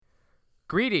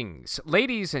Greetings,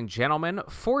 ladies and gentlemen,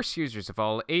 Force users of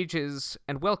all ages,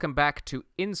 and welcome back to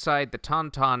Inside the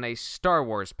Tauntaun, a Star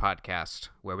Wars podcast,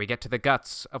 where we get to the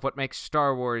guts of what makes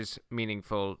Star Wars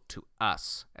meaningful to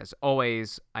us. As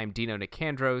always, I'm Dino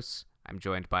Nicandros. I'm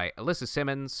joined by Alyssa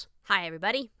Simmons. Hi,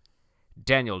 everybody.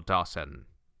 Daniel Dawson.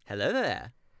 Hello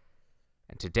there.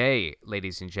 And today,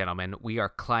 ladies and gentlemen, we are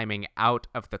climbing out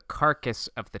of the carcass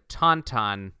of the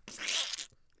Tauntaun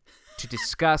to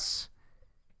discuss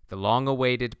the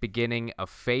long-awaited beginning of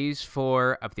Phase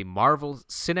 4 of the Marvel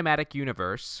Cinematic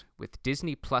Universe with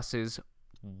Disney Plus's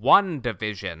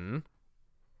WandaVision,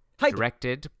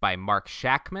 directed by Mark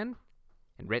Shackman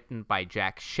and written by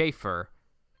Jack Schaefer.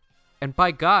 And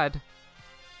by God,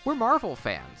 we're Marvel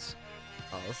fans.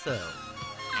 Also.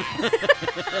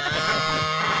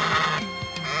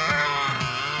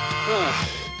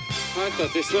 I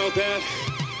thought they smelled bad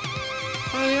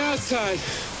on the outside.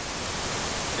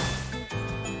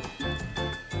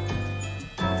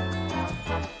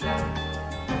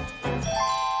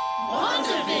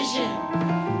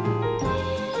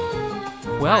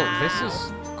 Well, this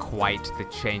is quite the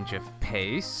change of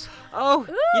pace. Oh,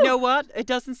 you know what? It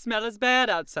doesn't smell as bad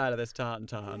outside of this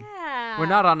Tauntaun. Yeah. We're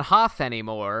not on Hoth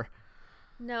anymore.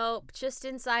 Nope, just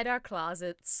inside our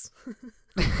closets.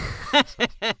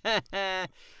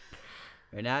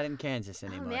 We're not in Kansas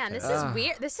anymore. Oh man, this Toad. is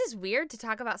weird. This is weird to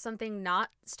talk about something not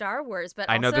Star Wars, but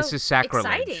I know also this is sacrilege.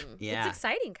 exciting. Yeah. It's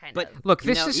exciting, kind But of. Look,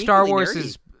 this You know, is Star equally Wars'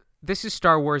 nerdy. this is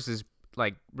Star Wars'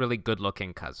 like really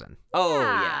good-looking cousin. Oh,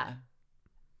 Yeah. yeah.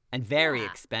 And very Yeah.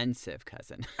 expensive,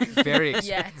 cousin. Very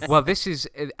Yes. Well, this is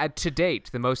to date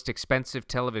the most expensive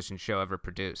television show ever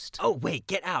produced. Oh, wait,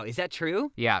 get out. Is that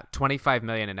true? Yeah, $25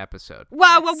 million an episode.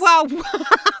 Wow, wow, wow.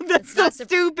 That's so not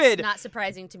stupid. Not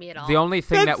surprising to me at all. The only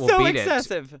thing That's that will so beat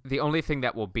excessive. it, the only thing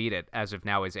that will beat it as of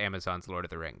now is Amazon's Lord of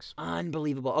the Rings.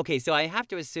 Unbelievable. Okay, so I have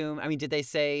to assume, did they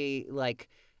say,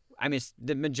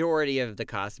 the majority of the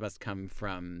cost must come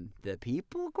from the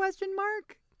people, question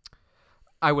mark?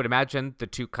 I would imagine the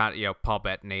two, Paul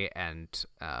Bettany and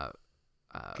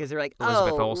Because they're like,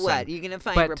 Elizabeth oh, Olsen. what? You're going to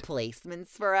find But-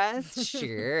 replacements for us?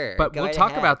 Sure. But go we'll right talk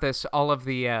ahead. about this. All of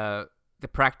the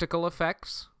practical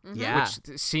effects, Yeah.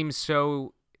 which seems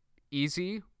so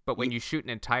easy, but when you shoot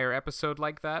an entire episode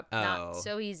like that, Not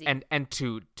so easy. and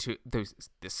to the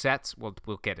sets, we'll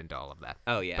get into all of that.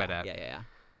 Oh, yeah. But, yeah.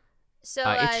 So,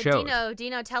 it showed.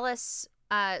 Dino, tell us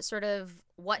sort of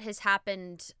what has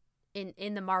happened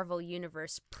in the Marvel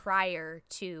universe prior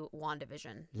to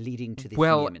WandaVision. Leading to the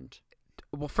Well, moment.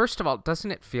 Well, first of all,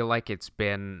 doesn't it feel like it's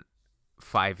been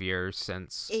 5 years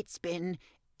since It's been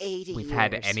 80 we've years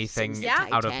had anything since the Yeah.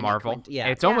 out of Titanic Marvel? went- Yeah.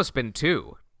 It's almost been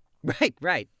 2.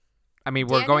 Right. I mean,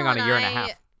 we're going on a year and a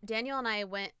half. Daniel and I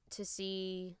went to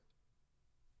see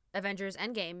Avengers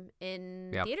Endgame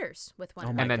in Yep. theaters with one Oh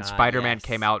of my And then God, Spider-Man yes.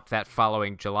 came out that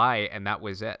following July, and that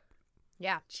was it.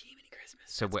 Yeah. Jiminy Christmas.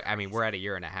 So That's we're at a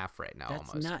year and a half right now, That's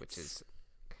almost, nuts. which is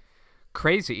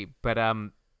crazy. But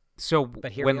so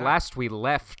But here when we are. last we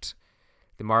left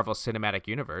the Marvel Cinematic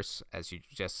Universe, as you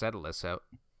just said, Alyssa,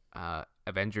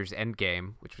 Avengers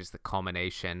Endgame, which was the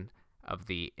culmination of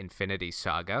the Infinity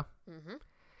Saga, Mm-hmm.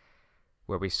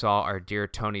 where we saw our dear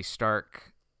Tony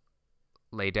Stark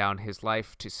lay down his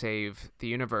life to save the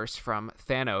universe from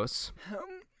Thanos,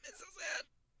 It's so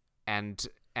sad.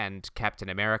 and Captain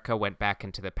America went back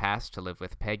into the past to live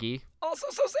with Peggy. Also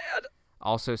so sad.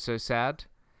 Also so sad.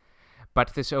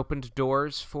 But this opened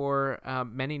doors for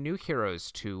many new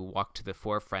heroes to walk to the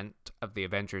forefront of the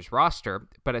Avengers roster.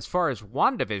 But as far as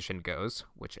WandaVision goes,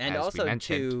 which, And as also we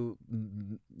mentioned,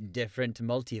 to different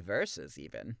multiverses,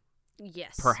 even.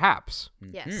 Yes. perhaps,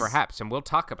 Yes. perhaps, and we'll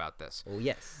talk about this. Oh,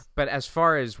 yes. But as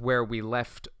far as where we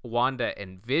left Wanda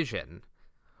and Vision,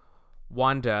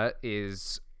 Wanda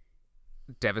is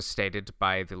devastated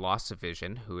by the loss of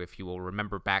Vision, who, if you will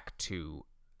remember back to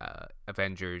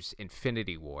Avengers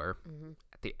Infinity War, Mm-hmm.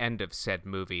 at the end of said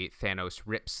movie, Thanos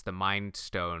rips the Mind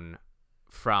Stone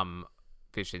from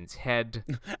Vision's head,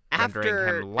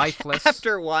 rendering him lifeless.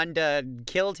 After Wanda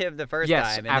killed him the first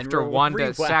yes, time. And after then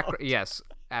Wanda rewound.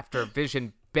 after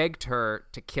Vision begged her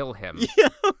to kill him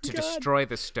Oh, to God. destroy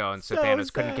the stone so So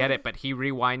Thanos couldn't get sad. it, but he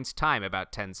rewinds time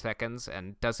about 10 seconds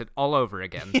and does it all over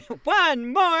again.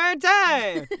 One more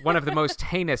time. One of the most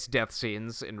heinous death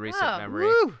scenes in recent Oh, memory.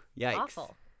 Woo. Yikes.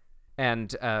 Awful.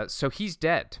 And so he's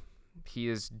dead. He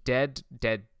is dead,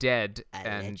 and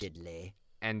Allegedly.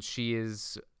 she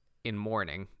is in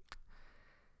mourning.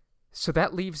 So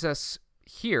that leaves us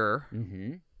here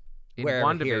Mm-hmm. in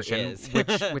Wherever here WandaVision,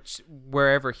 is. which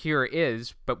wherever here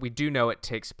is, but we do know it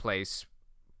takes place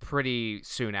pretty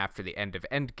soon after the end of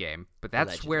Endgame, but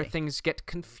that's where Allegedly. things get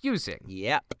confusing.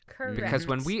 Yep. Correct. Because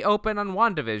when we open on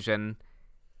WandaVision,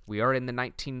 we are in the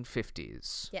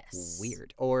 1950s. Yes.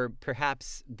 Weird. Or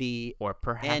perhaps the Or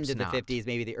perhaps end of not. the 50s,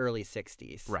 maybe the early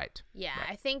 60s. Right. Yeah, Right.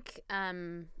 I think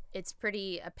it's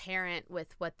pretty apparent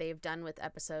with what they've done with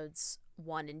episodes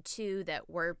 1 and 2 that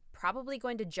we're probably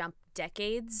going to jump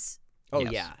decades Oh,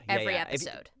 Yes. yeah. every yeah. If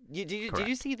episode. did you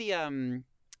Correct. see the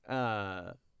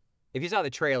if you saw the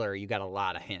trailer, you got a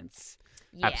lot of hints.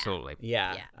 Yeah. Absolutely.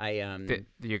 Yeah. Yeah.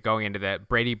 You're going into the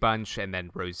Brady Bunch and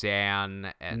then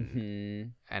Roseanne, and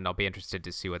Mhm. and I'll be interested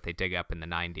to see what they dig up in the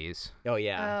 90s. Oh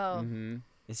yeah. Oh. Mhm.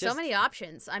 It's So just, many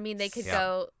options. I mean, they could Yeah.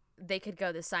 go the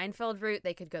Seinfeld route,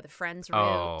 they could go the Friends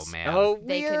route. Oh, man. Oh,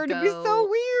 They could weird. It'd be so go-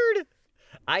 weird.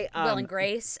 Will and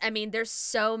Grace. I mean, there's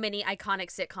so many iconic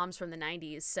sitcoms from the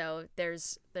 90s, so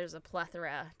there's a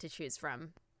plethora to choose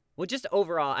from. Well, just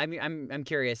overall, I'm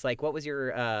curious. Like, what was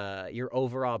your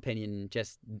overall opinion?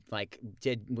 Just like,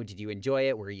 did you enjoy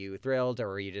it? Were you thrilled, or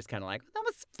were you just kind of like, that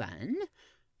was fun?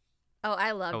 Oh,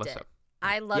 I loved Alyssa. it.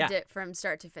 I loved Yeah. it from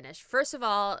start to finish. First of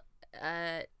all,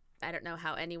 I don't know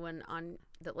how anyone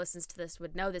that listens to this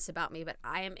would know this about me, but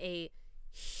I am a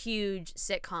huge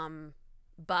sitcom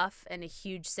buff and a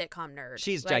huge sitcom nerd.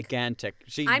 She's Like, gigantic.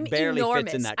 She I'm barely enormous.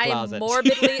 fits in that I closet. am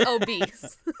morbidly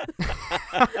obese.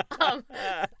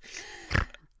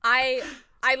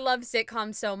 I love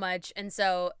sitcoms so much, and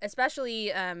so especially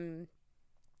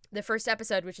the first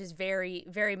episode, which is very,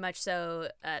 very much so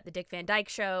the Dick Van Dyke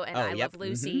Show, and Oh, I yep. Love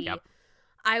Lucy. Yep.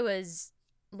 I was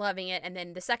loving it, and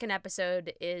then the second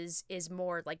episode is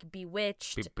more like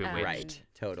Bewitched. Bewitched. Right.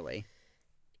 Totally.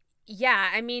 Yeah,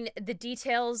 I mean the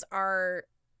details are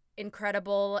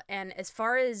incredible, and as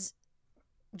far as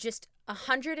just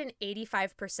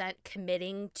 185%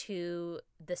 committing to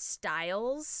the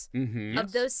styles Mm-hmm.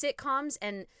 of those sitcoms,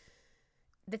 and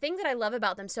the thing that I love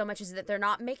about them so much is that they're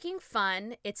not making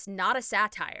fun. It's not a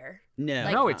satire. No.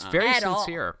 Like, No, it's very at all.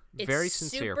 sincere. It's Very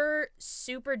sincere. super,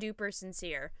 super duper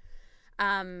sincere.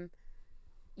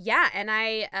 Yeah,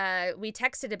 and we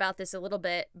texted about this a little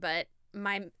bit, but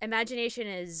my imagination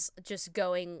is just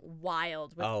going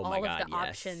wild with Oh my all God, of the yes.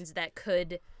 options that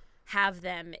could have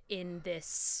them in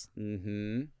this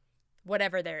Mm-hmm.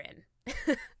 whatever they're in.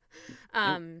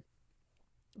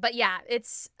 But yeah,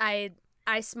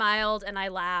 I smiled and I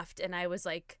laughed and I was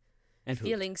like And pooped,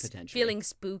 feeling potentially.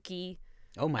 spooky.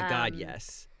 Oh my God, um,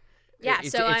 yes. Yeah,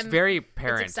 it's, so it's I'm very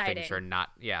apparent exciting. things are not.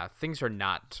 Yeah, things are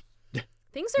not.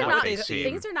 things are not not what they seem.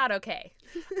 things are not okay.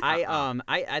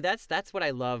 I that's what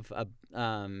I love.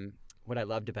 What I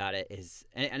loved about it is,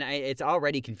 and it's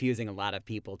already confusing a lot of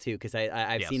people too, because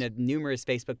I've Yes. seen numerous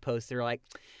Facebook posts that are like,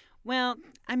 well,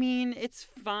 I mean, it's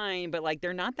fine, but like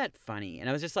they're not that funny, and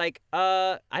I was just like,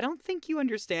 I don't think you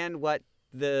understand what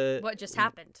What just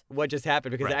happened? what just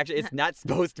happened, because Right. actually it's not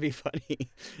supposed to be funny.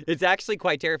 It's actually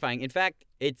quite terrifying. In fact,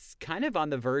 it's kind of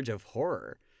on the verge of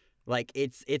horror. Like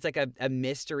it's like a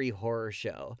mystery horror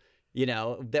show, you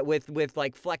know, that with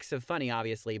like flecks of funny,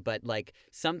 obviously, but like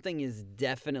something is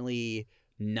definitely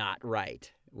not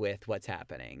right with what's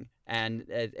happening, and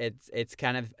it's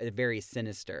kind of very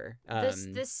sinister.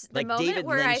 The like moment David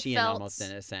where I Lynchian felt almost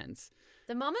in a sense.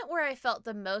 the moment where I felt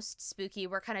the most spooky.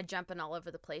 We're kind of jumping all over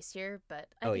the place here, but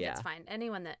I Oh, think yeah. it's fine.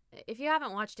 Anyone that if you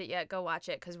haven't watched it yet, go watch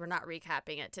it because we're not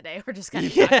recapping it today. We're just kind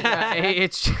of talking about it.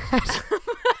 It's just,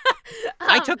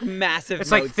 I took massive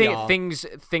it's notes, like y'all.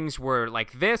 things were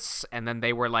like this, and then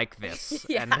they were like this.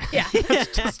 Yeah, and yeah.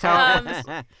 That's just how it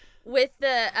is. With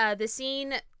the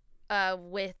scene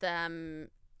with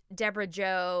Deborah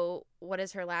Jo, what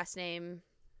is her last name?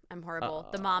 I'm horrible.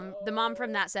 The mom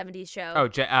from that 70s show.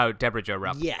 Oh, Deborah Jo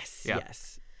Rupp. Yes, Yeah.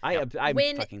 yes. I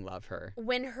When- fucking love her.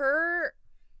 When her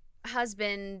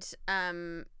husband,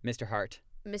 Mr. Hart.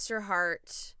 Mr.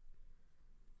 Hart,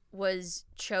 was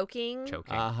choking,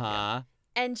 Choking. Uh-huh.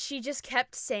 and she just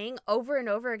kept saying over and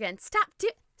over again, "Stop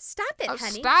it, Oh,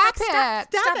 honey! stop Like,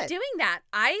 it. Stop it." doing that!"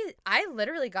 I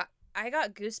literally got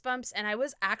goosebumps, and I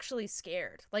was actually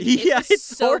scared. Like Yeah, it was it's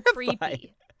so horrifying.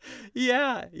 creepy.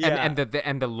 Yeah, yeah.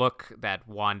 And the look that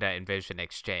Wanda and Vision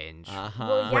exchange. Uh-huh.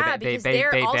 Well, where yeah, they because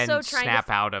they're then also trying to snap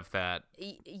out of the.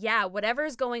 Yeah,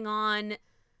 whatever's going on,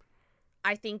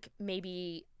 I think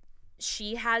maybe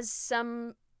she has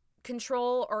some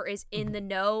control or is in the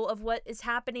know of what is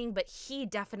happening, but he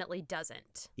definitely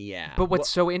doesn't. Yeah. But what's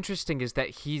so interesting is that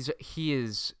he's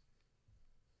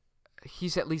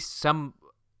at least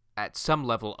at some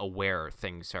level aware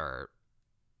things are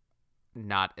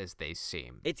not as they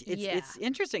seem. It's Yeah. it's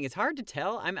interesting. It's hard to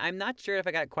tell. I'm not sure if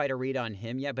I got quite a read on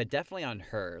him yet, but definitely on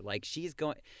her. Like she's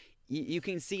going. You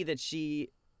can see that she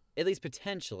at least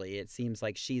potentially, it seems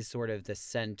like she's sort of the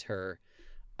center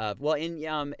of, well,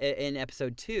 in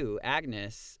episode 2,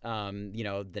 Agnes,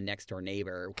 the next door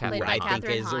neighbor, who Played by I think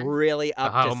Catherine is Hahn. really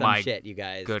up Oh to some my shit, you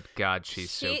guys. Good God,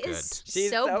 she's so She good. is She's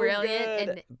so so brilliant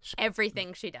good. in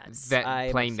everything she does. That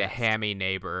I'm playing the obsessed. hammy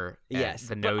neighbor, Yes,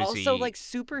 the but nosy. also like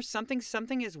super something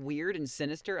is weird and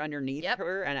sinister underneath Yep.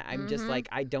 her, and I'm just Mhm. like,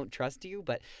 I don't trust you.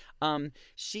 But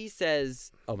she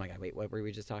says, "Oh my God, wait, what were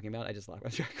we just talking about? I just lost my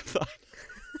track of thought."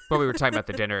 Well, we were talking about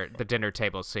the dinner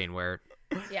table scene where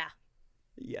Yeah.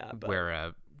 Yeah,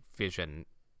 but Vision.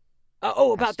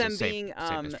 about has to them save, being save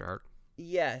Mr. Hart.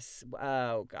 yes.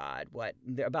 Oh God, what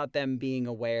about them being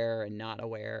aware and not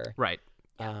aware? Right.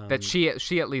 Um, That she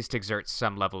at least exerts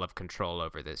some level of control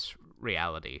over this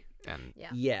reality, and Yeah.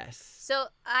 Yes. So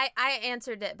I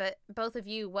answered it, but both of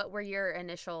you, what were your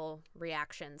initial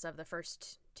reactions of the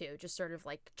first two? Just sort of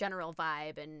like general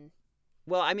vibe and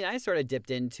Well, I mean, I sort of dipped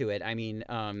into it. I mean,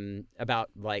 about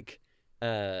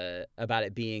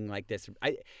it being like this.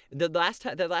 The last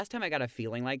time I got a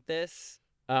feeling like this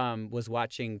was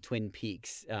watching Twin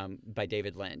Peaks by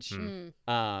David Lynch.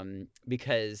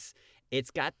 Because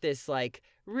it's got this like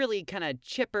really kind of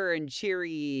chipper and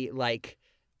cheery, like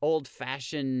old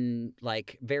fashioned,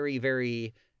 like very,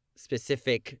 very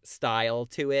specific style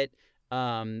to it.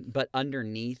 But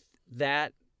underneath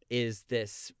that is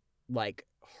this like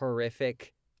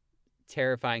horrific,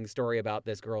 terrifying story about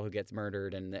this girl who gets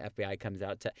murdered and the FBI comes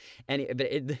out to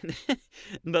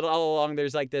but all along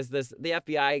there's like this the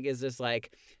FBI is just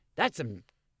like, that's some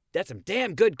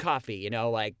damn good coffee,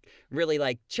 like really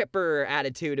like chipper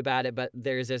attitude about it, but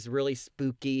there's this really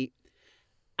spooky.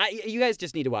 You guys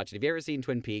just need to watch it. Have you ever seen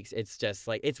Twin Peaks? It's just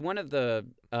like, it's one of the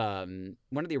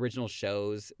original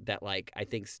shows that like I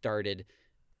think started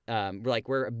like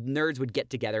where nerds would get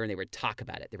together and they would talk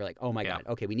about it. They were like, oh my God,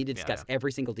 okay, we need to discuss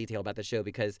every single detail about the show,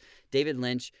 because David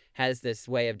Lynch has this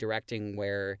way of directing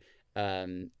where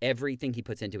everything he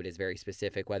puts into it is very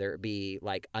specific, whether it be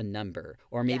like a number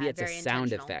or maybe it's a very sound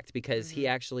intentional. effect, because he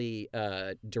actually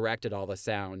directed all the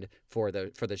sound for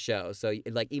the show. So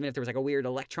like even if there was like a weird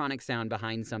electronic sound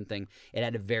behind something, it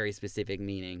had a very specific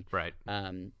meaning. right.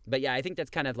 But yeah, I think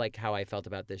that's kind of like how I felt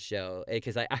about this show,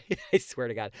 because I swear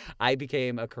to God, I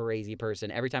became a crazy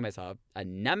person. Every time I saw a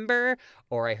number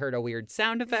or I heard a weird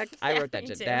sound effect, I Yeah, wrote that me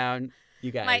shit too. down. You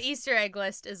guys, my Easter egg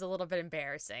list is a little bit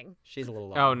embarrassing. she's a little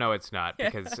long. Oh no, it's not,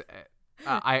 because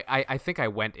I think I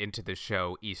went into the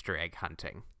show Easter egg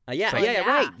hunting. Yeah, So- yeah, Yeah.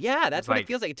 right. Yeah, that's It's what like- it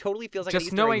feels like. It totally feels like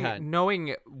Just an Easter egg hunt.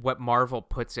 knowing what Marvel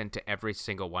puts into every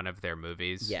single one of their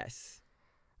movies. Yes.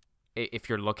 If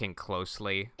you're looking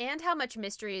closely. And how much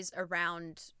mystery is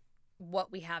around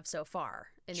what we have so far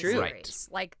in the True. series. Right.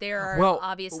 Like there are Well,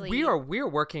 obviously we're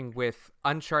working with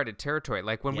uncharted territory.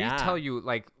 Like when Yeah. we tell you,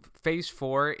 like Phase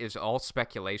 4 is all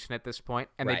speculation at this point,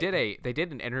 and Right. they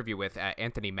did an interview with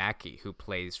Anthony Mackie, who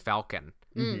plays Falcon,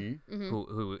 Mm-hmm.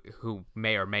 who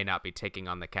may or may not be taking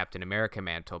on the Captain America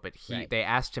mantle. But Right. they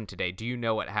asked him today, "Do you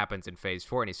know what happens in Phase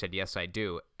 4?" And he said, "Yes, I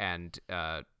do." And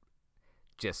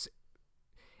just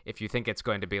if you think it's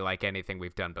going to be like anything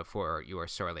we've done before, you are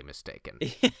sorely mistaken.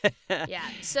 yeah.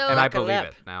 So And I Buckle believe up.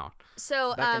 it now.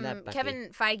 So, Buckle up, Bucky. Kevin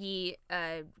Feige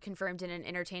confirmed in an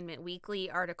Entertainment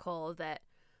Weekly article that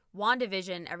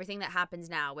WandaVision, everything that happens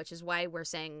now, which is why we're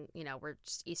saying, we're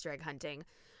just Easter egg hunting,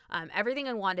 everything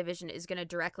in WandaVision is going to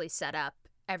directly set up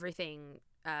everything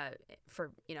for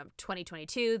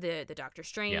 2022, the Doctor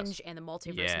Strange and the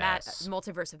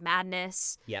Multiverse of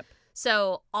Madness. Yep.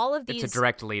 So all of these It's a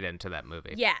direct lead into that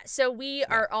movie. Yeah, so we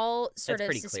are all sort That's of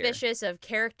pretty clear. suspicious of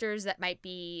characters that might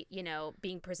be,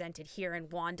 being presented here in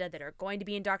Wanda that are going to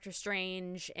be in Doctor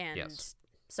Strange and Yes.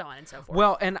 so on and so forth.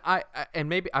 Well, and and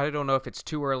maybe I don't know if it's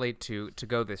too early to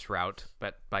go this route,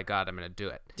 but by God, I'm going to do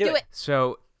it. Do it.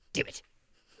 So Do it.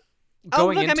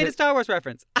 going Look, I into made a Star Wars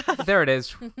reference. there it is.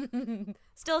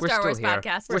 still a we're Star still Wars here.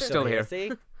 podcast. We're still here.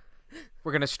 See?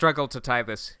 We're going to struggle to tie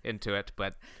this into it,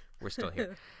 but we're still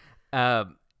here.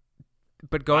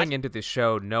 But going into this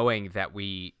show, knowing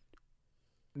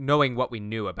what we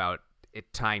knew about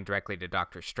it tying directly to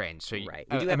Doctor Strange, so Right.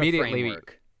 We do have a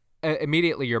framework.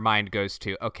 Immediately your mind goes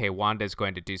to, okay, Wanda's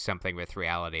going to do something with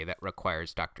reality that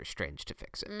requires Doctor Strange to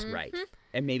fix it. Right.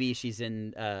 And maybe she's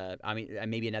in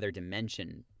maybe another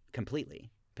dimension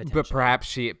completely. But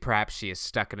Potentially. perhaps she is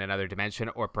stuck in another dimension,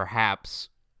 or perhaps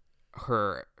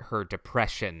her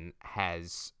depression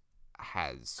has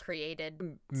created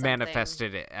something.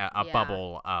 manifested a Yeah.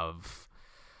 bubble of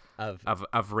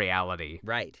reality.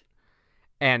 Right.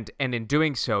 And in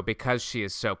doing so, because she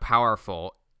is so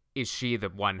powerful, is she the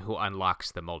one who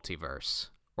unlocks the multiverse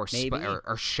or Maybe.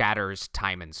 or shatters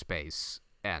time and space?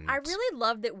 And I really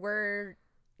love that we're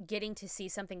getting to see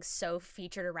something so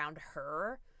featured around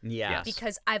her Yeah. Yes.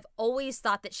 because I've always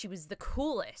thought that she was the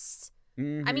coolest. I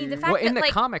mean, the Mhm. fact Well, in that the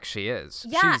like comics, she is.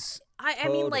 Yeah. She's I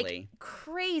mean, like Totally.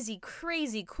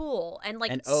 crazy cool, and like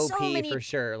an OP so many for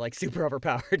sure, like super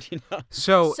overpowered, you know.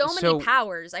 so many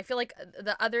powers. I feel like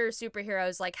the other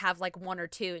superheroes like have like one or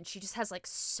two, and she just has like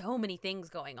so many things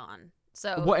going on.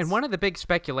 So Well, and it's- one of the big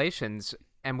speculations,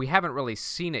 and we haven't really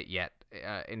seen it yet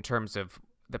in terms of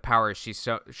the powers she's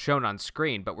shown on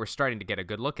screen, but we're starting to get a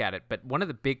good look at it. But one of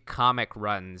the big comic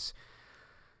runs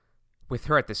with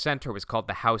her at the center was called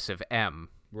the House of M.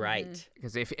 Right.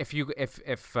 Because if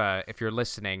you're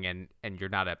listening and you're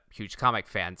not a huge comic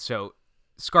fan, so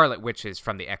Scarlet Witch is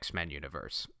from the X-Men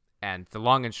universe, and the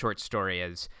long and short story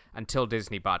is until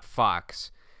Disney bought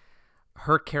Fox,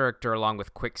 her character along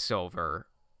with Quicksilver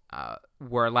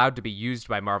were allowed to be used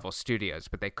by Marvel Studios,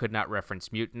 but they could not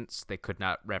reference mutants, they could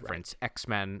not reference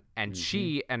X-Men, and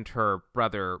she and her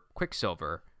brother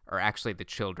Quicksilver are actually the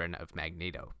children of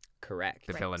Magneto, Correct.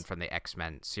 the Right. villain from the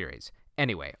X-Men series.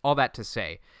 Anyway, all that to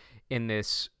say, in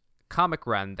this comic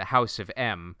run, The House of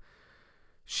M,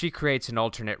 she creates an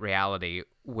alternate reality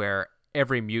where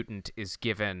every mutant is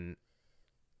given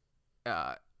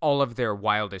all of their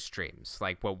wildest dreams,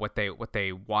 like what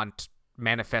they want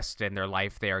manifested in their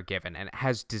life, they are given, and it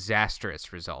has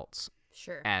disastrous results.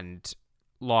 sure. And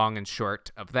long and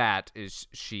short of that is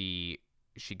she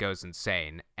goes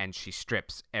insane and she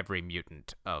strips every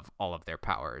mutant of all of their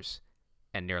powers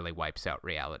and nearly wipes out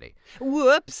reality.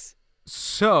 Whoops.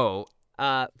 So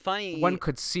Funny. one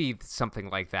could see something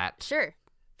like that Sure.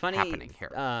 funny happening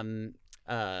here. And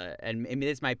maybe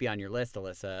this might be on your list,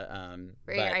 Alyssa. Are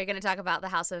but you going to talk about the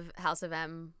House of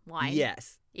M wine?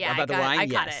 yes. Yeah, About the I wine.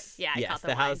 caught Yes. it. Yeah, I yes. caught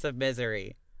the House of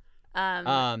Misery.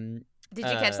 Did you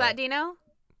catch that, Dino?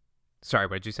 Sorry,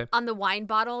 what did you say? On the wine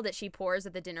bottle that she pours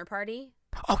at the dinner party?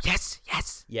 Oh, yes.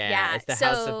 Yeah, Yeah, it's the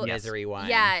House so- of Misery wine.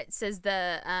 Yeah, it says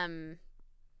the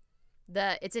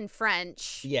it's in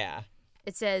French. Yeah.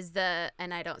 It says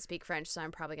and I don't speak French, so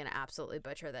I'm probably going to absolutely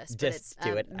butcher this. But Just it's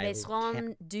do it. I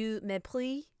Maison du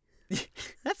Mépris.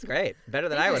 That's great. Better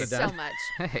than Thank I you would have done. so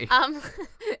much. Hey.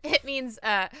 It means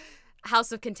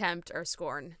House of Contempt or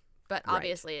Scorn, but Right.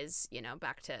 obviously is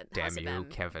back to Damn House of you, M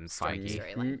Kevin story-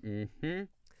 Feige. storyline. Mhm.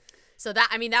 So that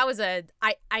was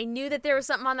I knew that there was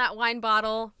something on that wine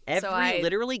bottle.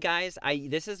 Literally, guys,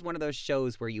 this is one of those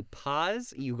shows where you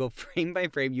pause, you go frame by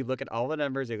frame, you look at all the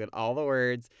numbers, you look at all the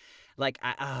words. Like,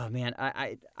 well,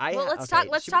 let's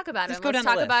talk about just it. go Let's down the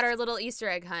talk about list. our little Easter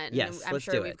egg hunt. Yes, I'm let's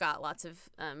sure do we've it. got lots of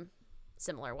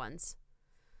similar ones.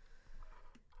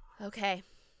 Okay,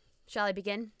 shall I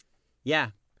begin? Yeah,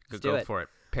 let's do Go it. for it.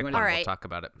 Pick All one. right. We'll talk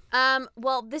about it.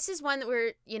 Well, this is one that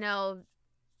we're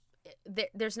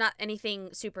there's not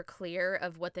anything super clear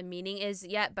of what the meaning is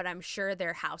yet, but I'm sure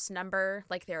their house number,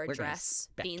 like their We're gonna address,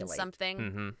 means speculate. something.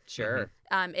 Mm-hmm. Sure.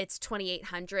 It's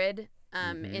 2800.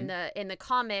 Mhm. In the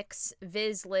comics,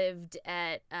 Viz lived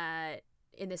at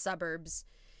in the suburbs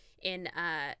in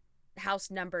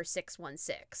house number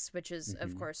 616, which is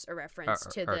of Mhm. course a reference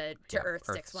to Earth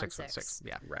 616.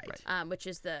 Yeah, Right. Which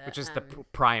is the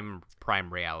prime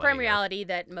reality. prime of- reality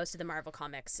that most of the Marvel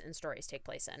comics and stories take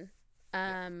place in.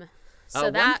 So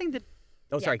one that thing that.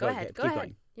 Oh, yeah, sorry. go ahead. Go Keep ahead.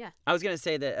 going. Yeah. I was gonna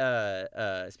say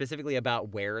that specifically about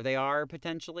where they are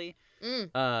potentially.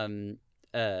 Mm.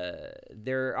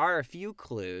 There are a few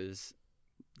clues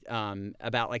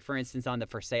about, like, for instance, on the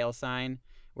for sale sign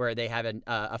where they have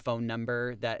a phone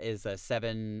number that is a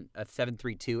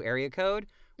 732 area code,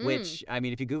 which, I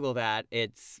mean, if you Google that,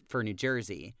 it's for New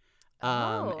Jersey.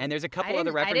 And there's a couple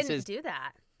other I references. didn't do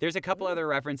that. There's a couple other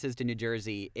references to New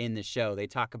Jersey in the show. They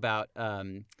talk about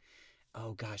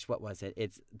oh gosh, what was it?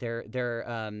 It's they're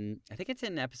I think it's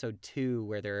in episode 2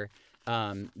 where they're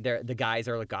the guys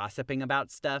are, like, gossiping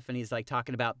about stuff, and he's, like,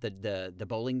 talking about the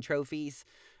bowling trophies.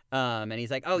 And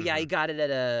he's like, "Oh yeah, he got it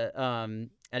at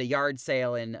a yard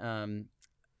sale in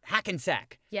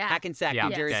Hackensack." Yeah. Hackensack, Yeah.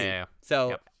 New Jersey. Yeah.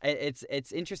 So Yep.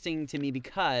 it's interesting to me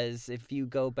because if you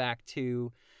go back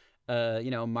to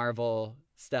Marvel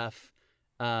stuff,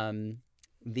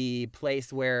 the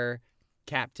place where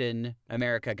Captain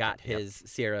America got his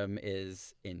serum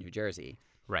is in New Jersey.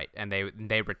 Right, and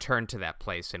they returned to that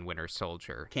place in Winter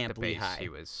Soldier. Camp the base Lehigh. he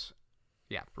was.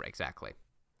 Yeah, right, exactly.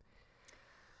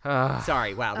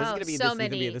 Sorry, wow, this is Oh, gonna be so this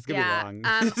many. is gonna be Yeah. long.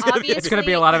 Obviously, It's gonna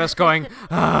be a lot of us going.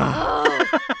 Oh,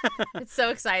 it's so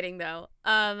exciting though.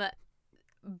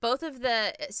 Both of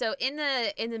the in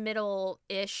the middle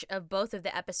ish of both of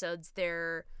the episodes,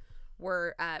 they're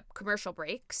were commercial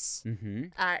breaks. Mm-hmm.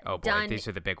 Oh boy, done these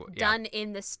are the big ones. done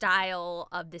in the style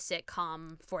of the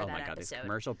sitcom for Oh that my god, these episode.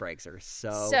 commercial breaks are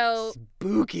so So-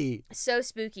 spooky. So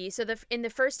spooky. So in the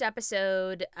first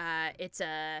episode, it's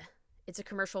a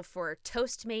commercial for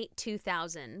Toastmate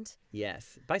 2000,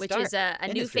 Yes, by which Stark is a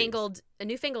Industries.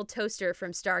 newfangled toaster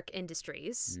from Stark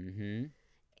Industries. Mm-hmm.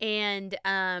 And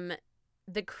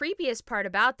the creepiest part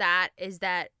about that is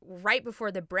that right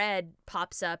before the bread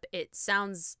pops up, it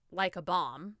sounds like a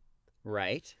bomb,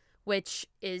 Right. which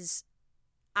is,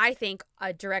 I think,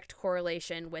 a direct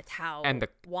correlation with how And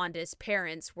Wanda's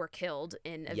parents were killed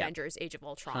in Avengers: Age of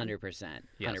Ultron. 100%.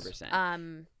 Yes. 100%.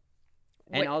 Um,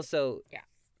 And wh- also,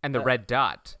 And the red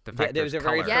dot, the fact there's a there's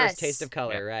very color. Yes. first taste of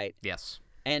color, Yeah. right? Yes.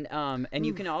 And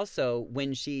you can also,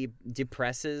 when she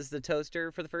depresses the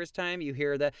toaster for the first time, you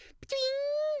hear the "Pting,"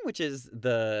 which is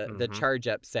the Mhm. charge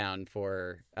up sound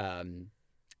for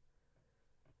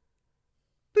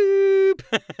boop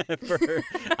for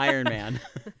Iron Man.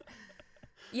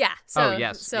 yeah. So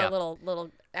yes, so yeah. a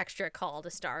little extra call to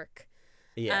Stark.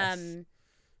 Yes.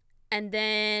 And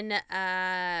then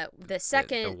the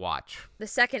second the watch. the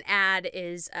second ad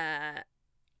is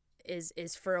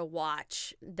for a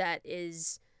watch that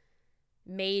is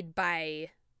made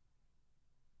by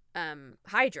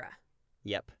Hydra.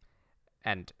 Yep.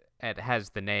 And it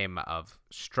has the name of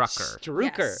Strucker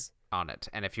Strucker. Yes. on it.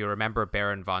 And if you remember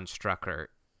Baron von Strucker,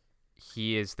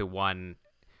 he is the one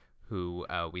who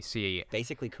we see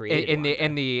Basically created in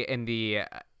Wanda. the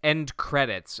end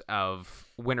credits of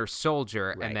Winter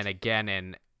Soldier, Right. and then again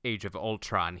in Age of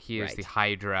Ultron. He is Right. the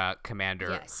Hydra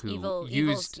commander Yes, who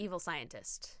evil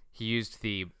scientist. he used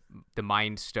the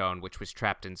Mind Stone, which was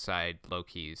trapped inside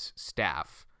Loki's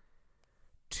staff,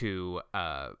 to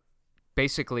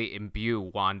basically imbue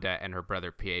Wanda and her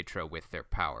brother Pietro with their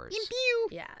powers.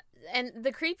 Yeah. And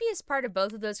the creepiest part of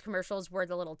both of those commercials were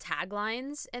the little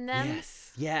taglines in them.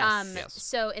 Yes. Yes. Yes.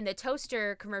 So in the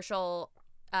toaster commercial,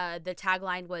 the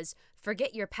tagline was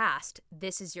 "Forget your past.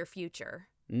 This is your future."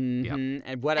 Mm-hmm.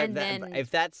 And what And that, then-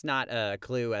 if that's not a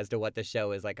clue as to what the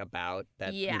show is like about,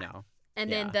 that Yeah. you know.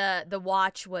 And then the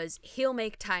watch was "He'll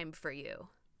make time for you."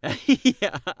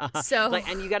 Yeah. So- like,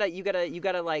 and you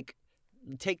gotta like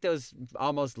take those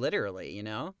almost literally, you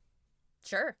know,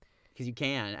 Sure. because you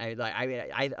can.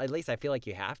 I at least I feel like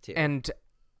you have to. And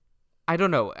I don't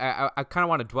know. I kind of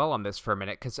want to dwell on this for a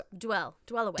minute because Dwell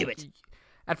away. Do it.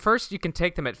 at first you can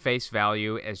take them at face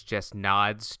value as just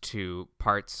nods to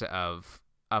parts of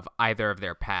either of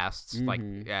their pasts. Like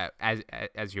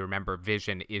as you remember,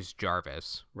 Vision is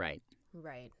Jarvis, Right.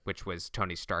 Right. which was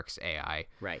Tony Stark's AI.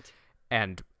 Right.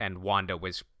 And Wanda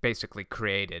was basically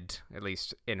created, at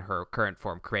least in her current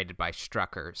form, created by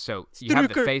Strucker. So you have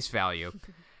the Strucker. face value.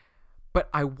 But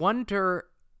I wonder,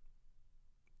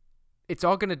 it's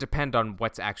all going to depend on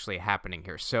what's actually happening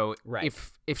here. So Right.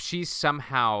 if she's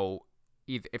somehow,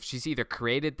 if she's either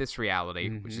created this reality,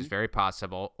 which is very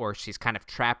possible, or she's kind of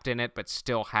trapped in it but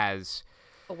still has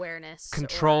Awareness.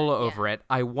 control or- over it.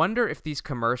 I wonder if these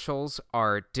commercials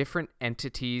are different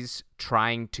entities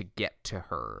trying to get to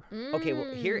her. Okay,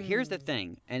 well here's the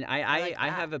thing, and I like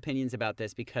that. have opinions about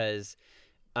this because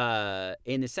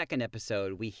in the second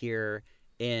episode we hear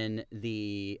in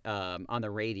the on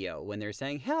the radio when they're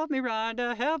saying "Help me,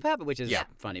 Rhonda, help," which is Yeah.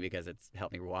 funny because it's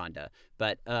 "Help me, Rwanda,"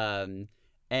 but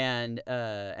and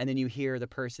then you hear the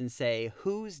person say,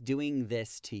 "Who's doing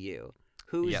this to you?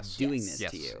 Who's Yes. doing Yes. this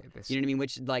Yes. to you?" This- You know what I mean?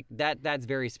 Which like that's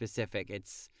very specific.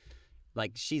 It's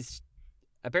like she's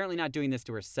apparently not doing this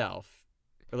to herself,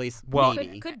 or at least Well-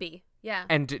 maybe. Could be. Yeah.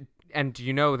 And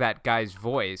you know that guy's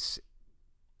voice,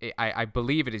 I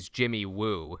believe it is Jimmy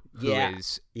Woo, who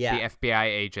is Yeah. the FBI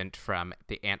agent from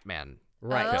the Ant-Man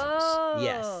Right. Oh,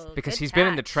 Yes. because good he's been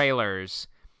in the catch. trailers,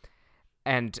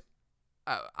 and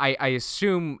I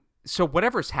assume so.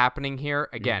 Whatever's happening here,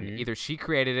 again, Mhm. either she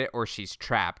created it or she's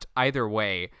trapped. Either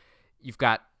way, you've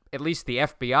got at least the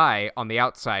FBI on the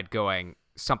outside going,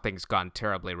 something's gone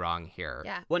terribly wrong here.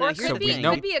 Yeah. Well, or now it here's could the be thing.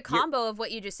 could be a combo of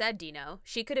what you just said, Dino.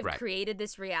 She could have Right. created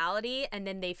this reality and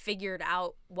then they figured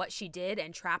out what she did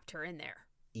and trapped her in there.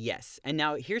 Yes. And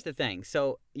now here's the thing.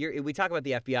 So we talk about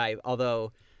the FBI,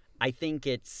 although I think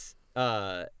it's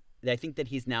I think that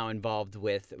he's now involved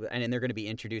with, and they're going to be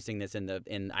introducing this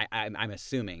I'm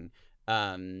assuming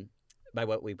by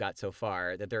what we've got so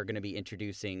far that they're going to be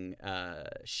introducing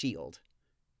Shield.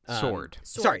 Sword.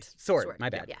 Sorry, Sword. My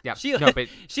bad. Yeah. Yeah. Shield. No, but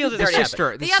Shield is the already happened.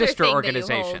 sister, the The other sister thing that you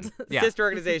organization. hold. Yeah. Sister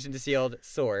organization to Shield,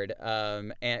 Sword.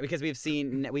 And because we've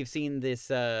seen this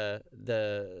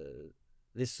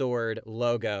this Sword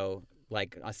logo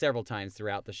like several times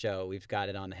throughout the show. We've got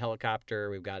it on the helicopter.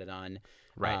 We've got it on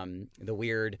Right. the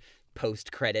weird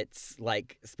post credits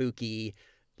like spooky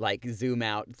like zoom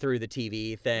out through the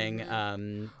TV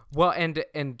thing. Well,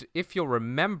 and if you'll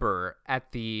remember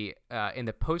at the in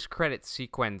the post-credit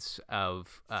sequence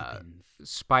of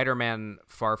Spider-Man: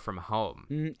 Far From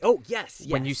Home, Oh yes,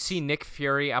 when you see Nick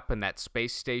Fury up in that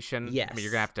space station, I Yes. mean,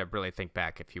 you're gonna have to really think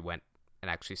back if you went and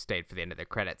actually stayed for the end of the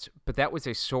credits. But that was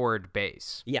a sword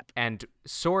base. Yep. And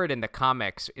sword in the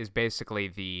comics is basically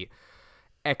the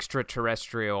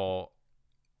extraterrestrial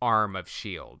arm of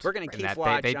Shield. We're gonna in keep that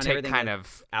watch they on take everything kind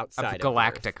that's of outside of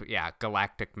galactic, Earth.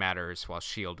 galactic matters, while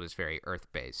Shield was very Earth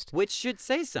based. Which should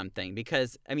say something,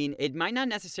 because I mean it might not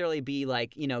necessarily be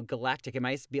like, galactic. It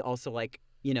might be also like,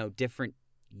 different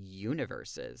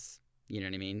universes. You know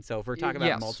what I mean? So if we're talking about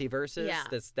Yes. multiverses,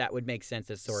 Yeah. that would make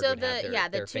sense. As Sword So would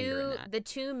have their finger in that. the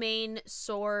two main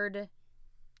sword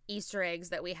Easter eggs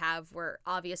that we have were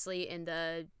obviously in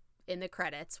the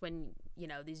credits when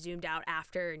they zoomed out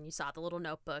after and you saw the little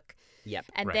notebook. Yep.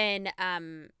 And Right.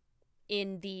 then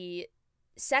in the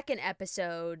second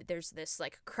episode, there's this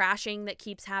like crashing that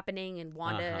keeps happening, and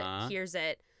Wanda Uh-huh. hears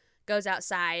it, goes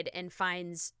outside and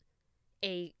finds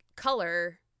a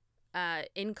color,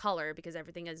 in color, because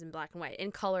everything is in black and white,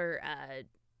 in color,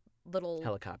 little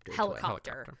Helicopter. toy.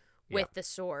 helicopter Yeah. with the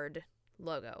sword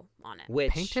logo on it.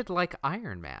 Which Painted like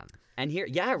Iron Man. and here,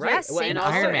 yeah, right. Yes, Well, same and color.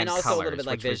 also, Iron Man and also colors, a little bit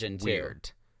like which was Vision too.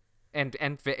 weird. And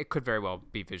it could very well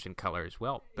be Vision color as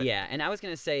well. But Yeah, and I was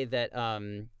gonna say that.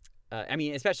 I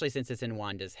mean, especially since it's in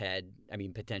Wanda's head. I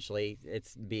mean, potentially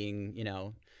it's being,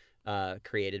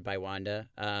 created by Wanda.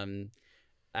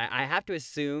 I have to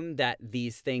assume that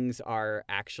these things are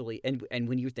actually, and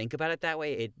when you think about it that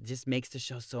way, it just makes the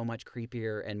show so much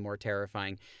creepier and more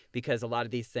terrifying, because a lot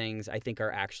of these things I think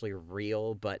are actually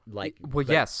real, but like, well,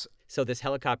 but- yes. So this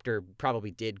helicopter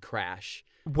probably did crash.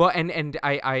 Well, and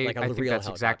I Like a think real that's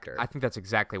helicopter. I think that's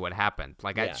exactly what happened.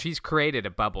 Like Yeah. she's created a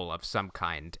bubble of some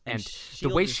kind, and the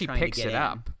Shield way is she trying to picks get it in.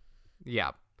 up,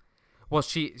 yeah. Well,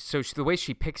 the way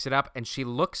she picks it up, and she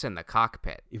looks in the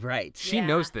cockpit. Right. She Yeah.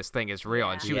 knows this thing is real,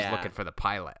 and she was Yeah. looking for the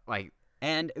pilot. Like,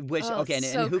 And which Oh, okay, and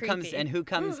so who comes creepy. and who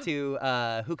comes to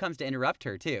interrupt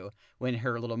her too when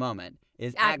her little moment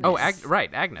is Agnes. Agnes.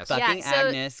 right, Agnes. Yeah, Fucking so-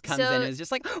 Agnes comes in so- and is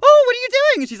just like, "Oh, what are you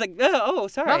doing?" And she's like, "Oh,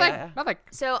 sorry." Nothing.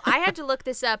 So I had to look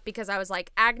this up because I was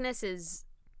like, Agnes is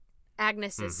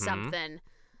something.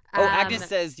 Oh, Agnes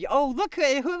says, "Oh, look who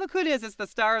it is! It's the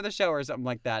star of the show," or something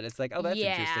like that. It's like, "Oh, that's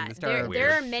interesting." The star there, of the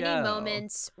there are show. many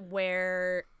moments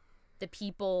where the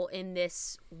people in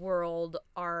this world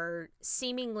are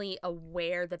seemingly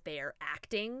aware that they are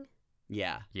acting,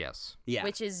 Yeah, Yes. yeah,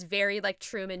 which is very like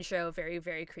Truman Show, very,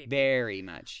 very creepy. very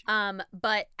much.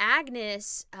 But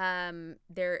Agnes,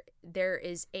 there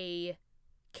is a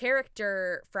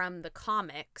character from the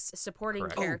comics, a supporting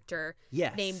Correct. character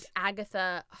Yes, named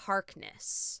Agatha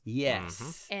Harkness,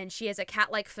 Yes, and she has a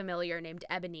cat-like familiar named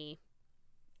Ebony.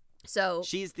 So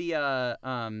she's the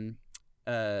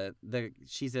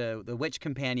the witch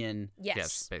companion yes,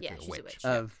 basically yeah, a she's a witch. witch.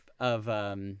 of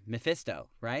Mephisto,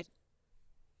 right?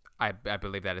 I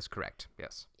believe that is correct.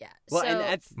 Yes. Yeah. Well, so, and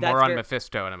that's More on very-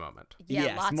 Mephisto in a moment. yeah,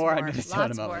 yes, lots more more on Mephisto in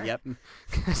a lots moment.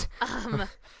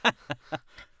 more.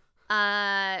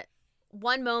 Yep.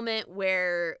 One moment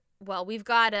where, well, we've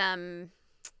got let's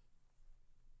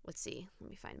see, let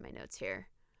me find my notes here.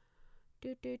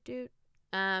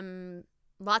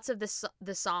 Lots of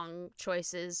the song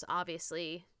choices,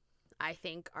 obviously, I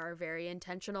think are very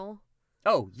intentional.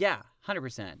 Oh yeah,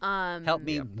 100%. Help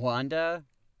me, Yep. Wanda.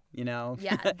 Yeah,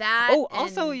 that. Oh,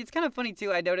 also, and- it's kind of funny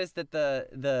too. I noticed that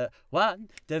the one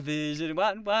division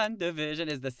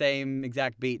is the same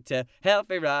exact beat to "Help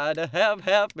Me Rhonda,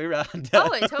 help me Rhonda."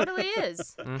 Oh, it totally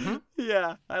is. Mm-hmm.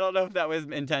 Yeah, I don't know if that was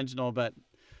intentional, but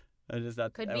I just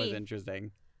thought Could that was be.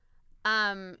 interesting.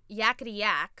 Yakety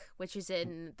Yak, which is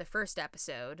in the first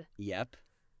episode, Yep.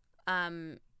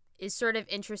 is sort of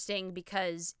interesting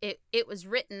because it was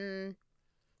written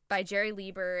by Jerry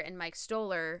Lieber and Mike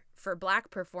Stoller for black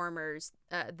performers,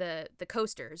 the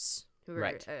Coasters, who were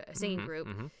Right. a singing group,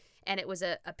 and it was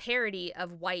a parody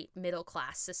of white middle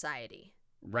class society.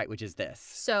 Right, which is this.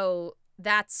 So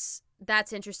that's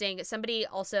interesting. Somebody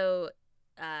also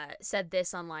said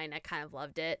this online. I kind of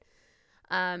loved it.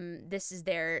 This is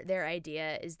their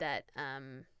idea is that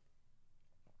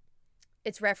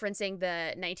it's referencing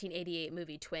the 1988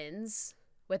 movie Twins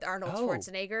with Arnold Oh.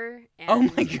 Schwarzenegger and Oh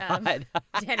my god.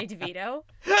 Danny DeVito.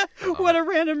 What a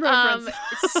random reference.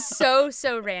 It's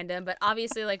so random, but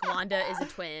obviously like Wanda is a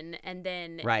twin, and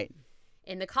then Right.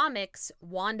 in the comics,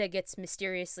 Wanda gets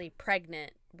mysteriously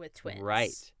pregnant with twins.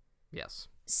 Right. Yes.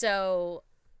 So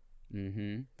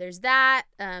Mm-hmm. there's that.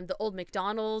 The old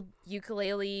McDonald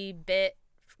ukulele bit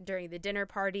during the dinner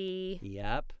party.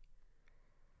 Yep.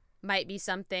 might be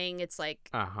something. It's like,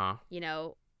 Uh-huh.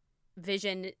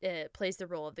 Vision plays the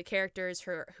role of the characters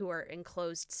who are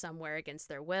enclosed somewhere against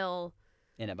their will.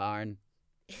 In a barn.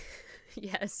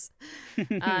 Yes.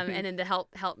 And then the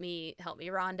help me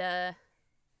Rhonda.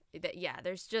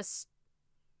 There's just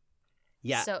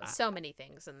so many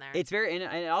things in there. It's very, and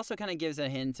it also kind of gives a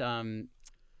hint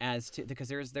as to, because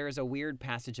there's a weird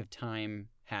passage of time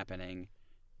happening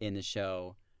in the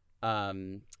show.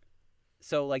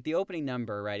 So like the opening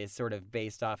number, right, is sort of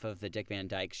based off of the Dick Van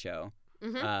Dyke Show,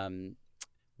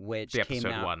 which The came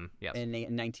episode out 1, yes. in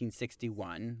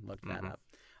 1961. Look that Mhm. up.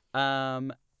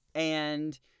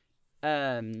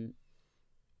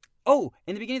 Oh,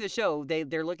 in the beginning of the show,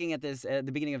 they're looking at this at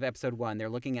the beginning of episode 1. They're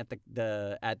looking at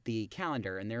the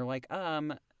calendar, and they're like,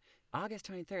 August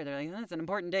 23rd. They're like, oh, that's an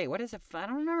important date. What is it? I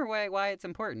don't remember why it's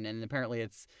important. And apparently,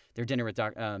 it's their dinner with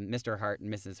Mr. Hart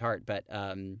and Mrs. Hart, but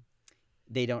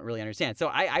they don't really understand. So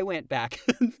I went back.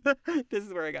 This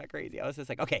is where I got crazy. I was just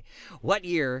like, okay, what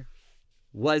year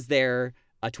was there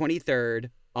a 23rd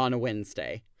on a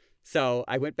Wednesday? So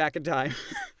I went back in time,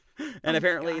 and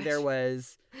apparently there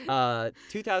was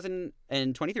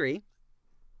 2023,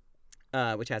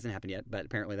 which hasn't happened yet, but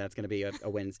apparently that's going to be a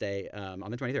Wednesday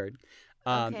on the 23rd.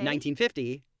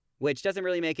 1950, which doesn't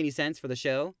really make any sense for the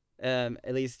show,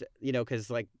 at least, because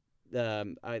like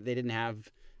they didn't have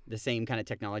the same kind of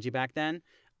technology back then.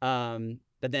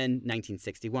 But then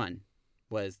 1961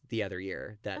 was the other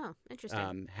year that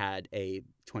interesting. had a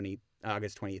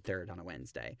August 23rd on a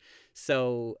Wednesday.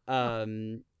 So,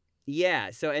 and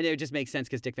it just makes sense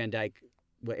because Dick Van Dyke,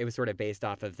 it was sort of based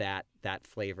off of that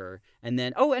flavor. And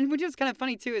then, and which is kind of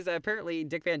funny too, is apparently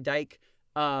Dick Van Dyke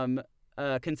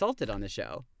consulted on the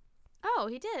show. Oh,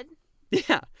 he did?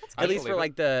 Yeah. That's At least believe for it.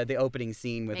 like the opening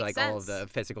scene with Makes like all of sense. the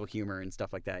physical humor and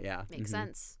stuff like that. Yeah. Makes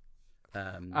sense.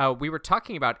 We were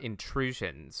talking about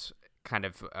intrusions, kind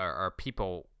of, are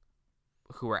people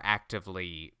who are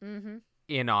actively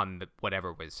in on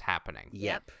whatever was happening.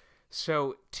 Yep.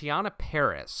 So Tiana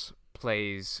Paris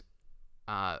plays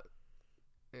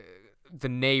the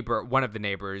neighbor, one of the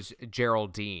neighbors,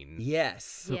 Geraldine,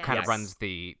 Yes. who Yes. kind of runs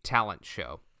the talent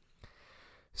show.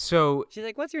 So She's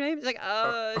like, "What's your name?" She's like,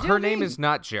 her name Geraldine." is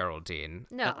not Geraldine.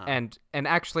 No. Uh-uh. And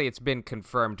actually, it's been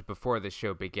confirmed before the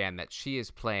show began that she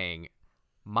is playing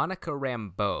Monica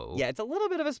Rambeau. Yeah, it's a little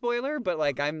bit of a spoiler, but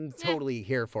like I'm totally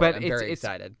here for But it. I'm it's- very it's-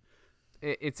 excited.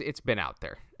 It's been out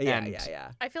there. Yeah, And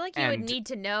yeah. I feel like you would and- need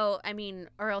to know,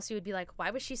 or else you would be like,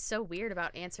 why was she so weird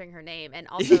about answering her name? And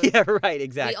also, Yeah, right,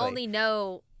 exactly. we only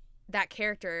know that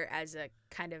character as a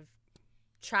kind of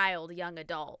child, young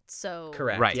adult. So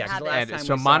Correct. Right. Yeah, 'cause the last And time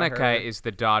so we saw Monica her- is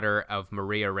the daughter of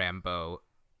Maria Rambeau,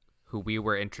 who we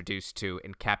were introduced to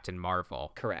in Captain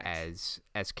Marvel. Correct.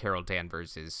 As Carol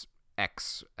Danvers'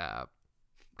 ex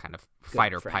kind of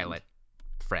fighter friend. pilot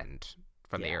friend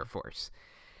from the Yeah. Air Force.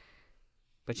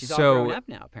 But she's So- all grown up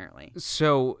now, apparently.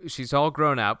 So she's all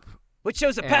grown up. Which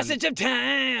shows the And- passage of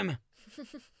time.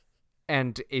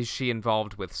 And is she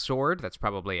involved with Sword? That's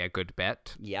probably a good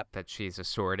bet. Yep. That she's a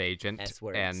Sword agent.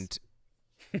 S-words.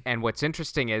 And what's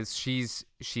interesting is she's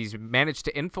managed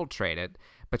to infiltrate it,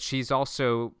 but she's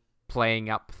also playing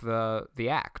up the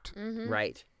act.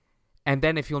 Right. And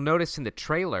then if you'll notice in the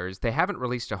trailers, they haven't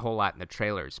released a whole lot in the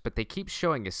trailers, but they keep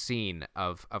showing a scene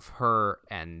of her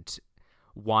and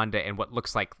Wanda in what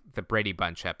looks like the Brady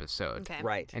Bunch episode. Okay.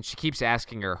 Right. And she keeps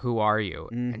asking her, "Who are you?"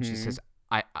 And she says,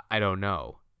 I don't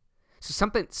know. So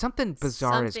something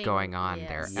bizarre is Something- going on yes.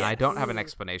 there, and I don't have an Yes.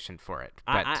 explanation for it.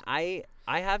 But I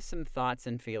have some thoughts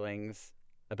and feelings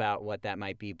about what that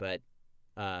might be, but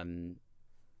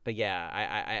yeah,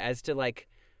 I as to like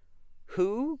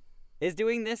who is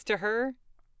doing this to her,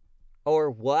 or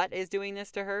what is doing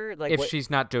this to her, like if what, she's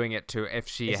not doing it if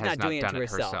she it's has not doing done it to it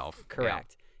herself. Yeah.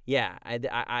 Correct. Yeah,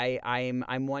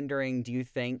 I'm wondering. Do you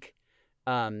think?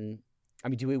 I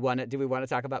mean, do we want to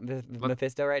talk about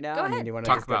Mephisto right now? Go I mean, ahead. do you want to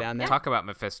Talk just go down there? about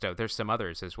Mephisto. There's some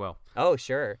others as well. Oh,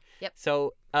 sure. Yep.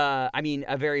 So, I mean,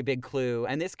 a very big clue,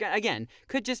 and this guy again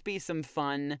could just be some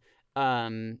fun,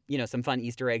 some fun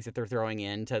Easter eggs that they're throwing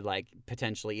in to like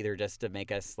potentially either just to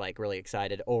make us like really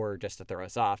excited or just to throw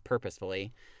us off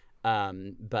purposefully.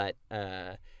 But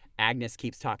Agnes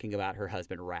keeps talking about her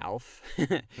husband Ralph,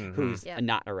 who's Yep.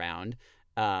 not around.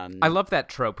 I love that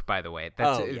trope, by the way.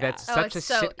 That's Oh, yeah. that's Oh, such a it's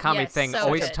so- sitcom yes, thing. so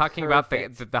Always good. talking about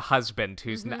Perfect. the husband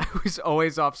who's who's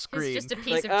always off screen. It's just a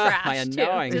piece Like, of ugh, trash. my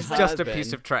annoying too. It's just a husband.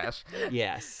 piece of trash.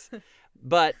 Yes.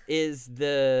 But is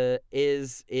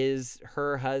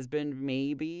her husband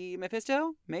maybe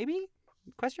Mephisto? Maybe?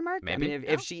 Question mark? Maybe. I mean,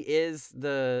 if she is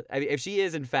if she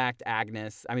is in fact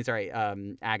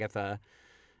Agatha,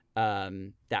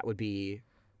 that would be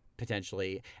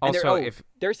potentially. And Also,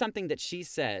 there's something that she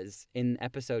says in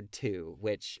episode 2,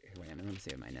 which wait a minute, let me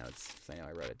see in my notes. So I know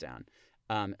I wrote it down.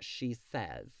 She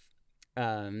says,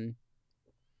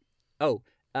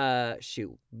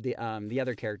 shoot, the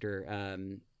other character,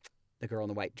 the girl in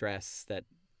the white dress that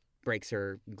breaks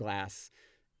her glass.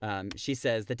 She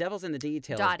says, "The devil's in the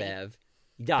details, Dottie. Bev."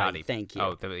 Dottie. Thank you.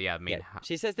 Oh, yeah, I mean, Yeah.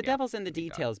 She says, "The devil's in the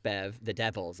details, Bev. The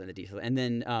devil's in the details." And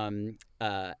then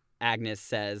Agnes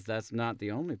says, "That's not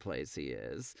the only place he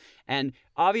is." And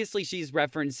obviously she's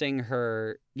referencing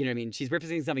her, you know what I mean? She's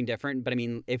referencing something different, but I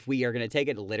mean, if we are going to take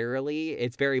it literally,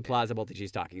 it's very plausible that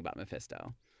she's talking about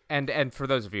Mephisto. And for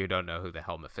those of you who don't know who the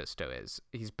hell Mephisto is,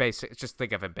 he's just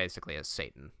think of him basically as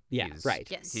Satan. Yeah, right.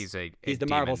 Yes. He's a the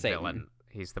Marvel demon Satan. villain.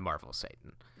 He's the Marvel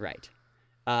Satan. Right.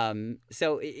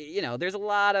 So you know, there's a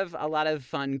lot of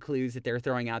fun clues that they're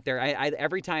throwing out there. I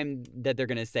every time that they're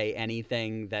gonna say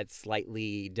anything that's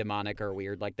slightly demonic or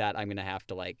weird like that, I'm gonna have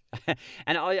to like.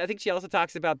 And I think she also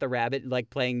talks about the rabbit like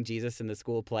playing Jesus in the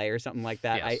school play or something like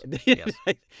that. Yes.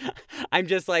 I'm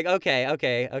just like,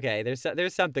 okay.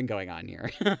 There's something going on here.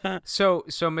 So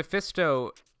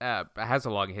Mephisto has a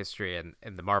long history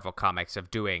in the Marvel comics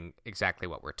of doing exactly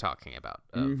what we're talking about,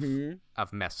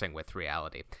 of messing with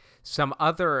reality. So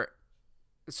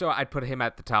I'd put him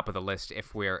at the top of the list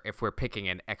if we're picking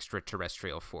an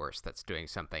extraterrestrial force that's doing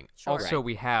something. Sure. Also, Right.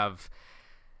 we have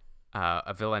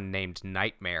a villain named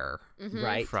Nightmare,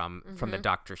 Right. from the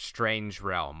Doctor Strange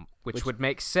realm, which would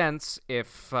make sense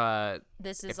if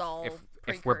This is all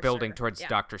if we're building precursor. towards Yeah.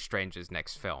 Doctor Strange's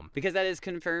next film. Because that is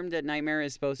confirmed that Nightmare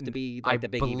is supposed to be I like the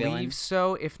biggie believe villain.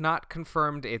 so. If not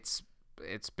confirmed, it's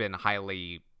been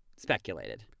highly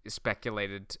Speculated.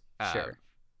 speculated. Sure.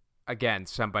 Again,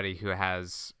 somebody who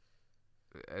has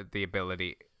the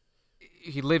ability.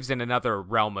 He lives in another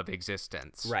realm of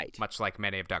existence, Right. Much like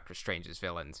many of Doctor Strange's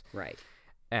villains, Right.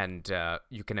 and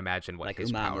you can imagine what Like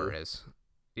his power Umamu. is.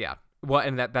 Yeah. Well,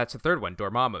 and that's the third one,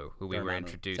 Dormammu, who we were Dormammu.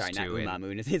 introduced Sorry, not to.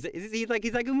 Umamu. He's like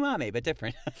umami, but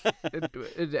different.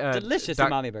 Delicious Doc-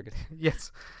 umami burgers.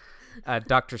 Yes.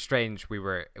 Doctor Strange, we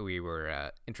were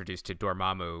introduced to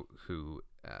Dormammu, who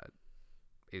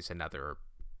is another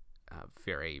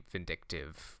very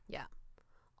vindictive. Yeah.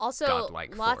 Also,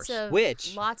 godlike lots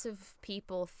force. lots of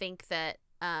people think that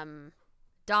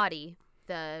Dottie,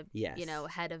 the Yes.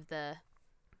 head of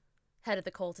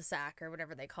the cul-de-sac or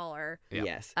whatever they call her, Yeah.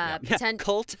 Yes. Uh, Yeah. poten-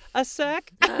 Cult a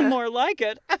sack? More like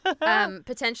it.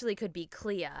 potentially could be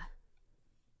Clea,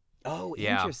 Oh,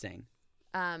 Yeah. interesting.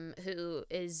 who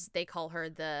is, they call her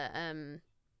the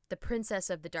princess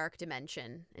of the dark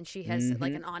dimension, and she has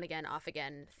like an on again off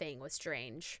again thing with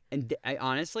Strange. And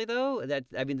honestly, though,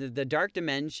 the dark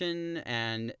dimension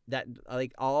and that,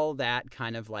 like, all that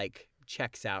kind of like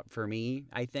checks out for me,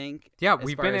 I think. Yeah, as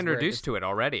we've far been as where introduced to it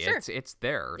already. Sure. It's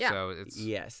there. Yeah. So it's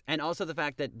Yes, and also the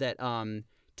fact that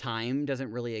time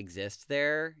doesn't really exist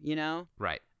there, you know.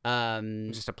 right.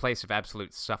 Um, Just a place of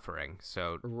absolute suffering.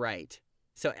 So right.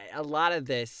 So a lot of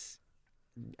this,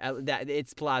 that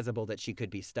it's plausible that she could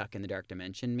be stuck in the dark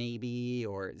dimension, maybe,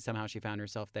 or somehow she found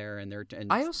herself there. And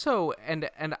I also and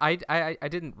I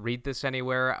didn't read this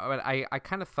anywhere, but I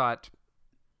kind of thought,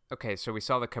 okay, so we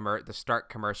saw the Stark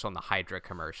commercial and the Hydra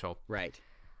commercial. right.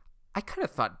 I kind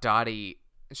of thought Dottie,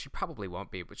 she probably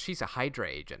won't be, but she's a Hydra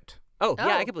agent. Oh, yeah,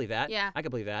 I Oh, could believe that. yeah. I could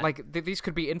believe that. Like these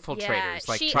could be infiltrators, Yeah,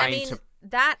 like I trying mean, to.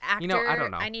 that actor. You know, I don't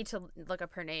know. I need to look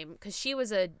up her name because she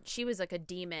was like a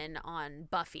demon on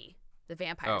Buffy, the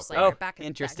Vampire Oh. Slayer, Oh, back in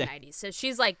interesting. the 90s. So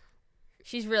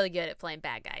she's really good at playing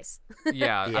bad guys.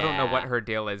 Yeah, I don't know what Yeah. her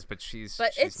deal is, but she's.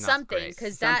 But she's it's not something great.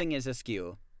 because Something is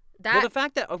askew. that Well,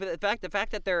 the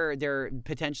fact that they're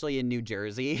potentially in New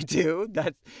Jersey too.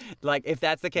 That's like, if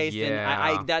that's the case, then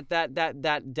Yeah.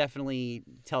 that definitely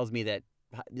tells me that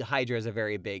Hydra is a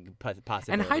very big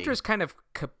possibility. And Hydra's kind of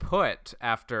kaput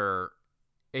after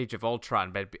Age of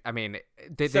Ultron, but I mean,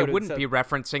 they So wouldn't be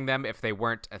referencing them if they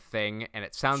weren't a thing. And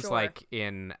it sounds Sure. like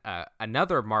in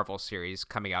another Marvel series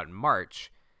coming out in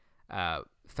March,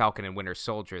 Falcon and Winter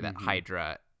Soldier, that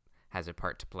Hydra has a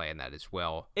part to play in that as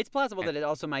well. It's plausible that it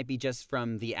also might be just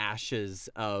from the ashes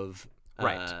of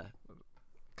Right.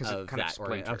 Because it of kind of that or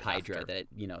splintered of Hydra, after.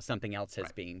 that something else is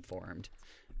Right. being formed.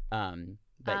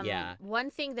 But yeah, one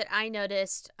thing that I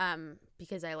noticed,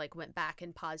 because I went back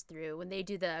and paused through when they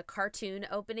do the cartoon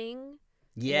opening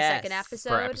in the second episode.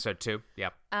 For episode 2,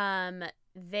 yep.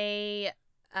 They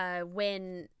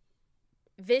when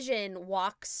Vision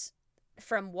walks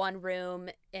from one room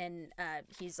and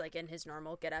he's in his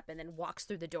normal getup and then walks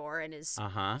through the door and is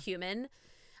human.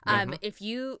 If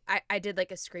you, I did a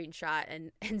screenshot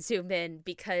and zoom in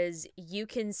because you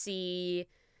can see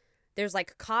there's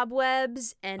like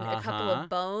cobwebs and a couple Uh-huh. of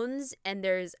bones, and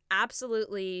there's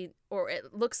absolutely, or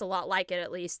it looks a lot like it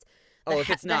at least. Oh, if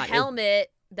it's not,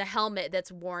 the helmet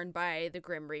that's worn by the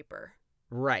Grim Reaper.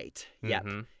 Right. Yep.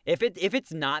 Mhm. If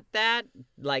it's not that,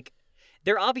 like,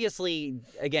 they're obviously,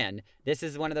 again, this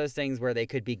is one of those things where they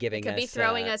could be giving It could us be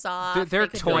throwing us off. They're They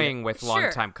could be- toying with Sure.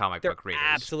 longtime comic They're book readers.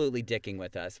 absolutely dicking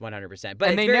with us 100%. But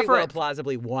And it's they very never- well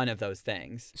plausibly one of those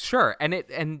things. Sure,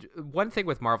 and one thing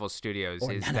with Marvel Studios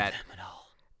Or is none that of them at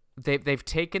all. they've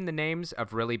taken the names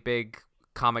of really big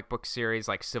comic book series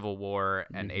like Civil War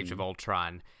and Age of Mm-hmm.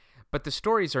 Ultron, but the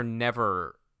stories are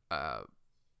never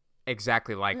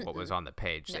exactly like what was on the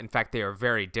page. No. In fact, they are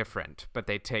very different, but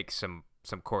they take some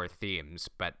core themes,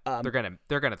 but they're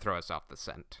gonna throw us off the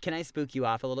scent. Can I spook you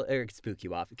off a little? Or spook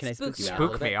you off? Can I spook you out a little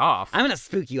Spook me bit? off. I'm gonna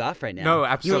spook you off right now. No, You want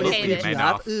me absolutely, to spook you man,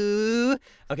 off? off. Ooh.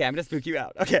 Okay, I'm gonna spook you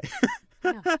out. Okay.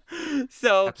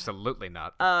 So, Absolutely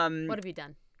not. What have you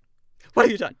done? what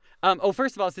have you done?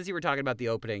 First of all, since you were talking about the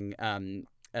opening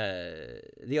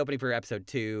for episode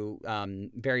 2,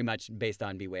 very much based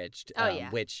on Bewitched. Oh, yeah.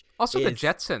 Which Also, the is-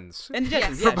 Jetsons. and the Jetsons,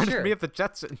 Yes. yeah, Reminded sure. me of the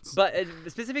Jetsons. But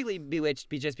specifically Bewitched,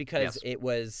 just because Yes. it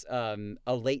was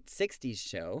a late '60s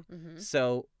show. Mm-hmm.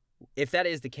 So if that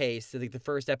is the case, so like the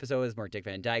first episode is more Dick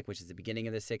Van Dyke, which is the beginning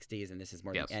of the '60s, and this is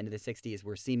more Yes. the end of the '60s.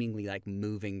 We're seemingly like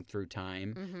moving through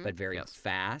time, Mhm. but very Yes.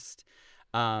 fast.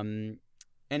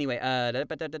 Anyway,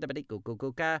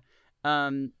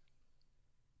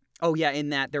 oh yeah, in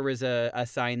that there was a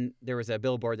sign, there was a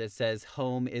billboard that says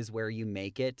 "Home is where you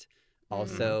make it."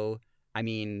 Also, I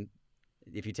mean,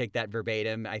 if you take that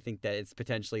verbatim, I think that it's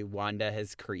potentially Wanda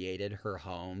has created her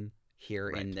home here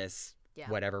in Right. this Yeah.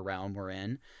 whatever realm we're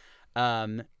in.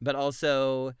 But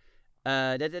also,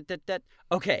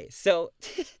 okay, so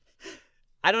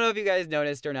I don't know if you guys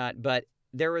noticed or not, but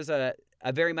there was a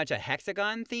very much a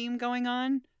hexagon theme going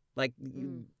on. Like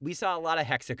we saw a lot of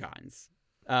hexagons.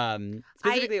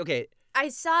 Specifically, okay. I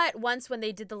saw it once when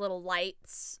they did the little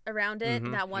lights around it.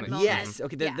 Mhm. That one Like- moment. Yes.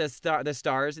 Okay. The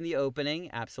stars in the opening,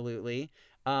 absolutely.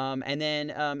 And then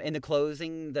in the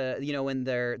closing, when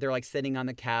they're like sitting on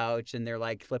the couch and they're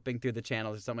like flipping through the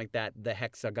channels or something like that, the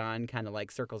hexagon kind of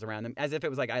like circles around them as if it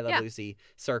was like I Love Yeah. Lucy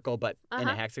circle, but in a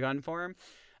Uh-huh. hexagon form.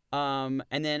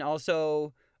 And then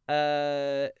also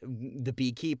the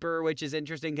beekeeper, which is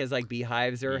interesting because like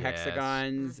beehives are Yes.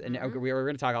 hexagons, and Mhm. okay, we're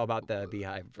going to talk all about the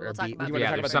beehive. We'll talk about you the wanna Yeah,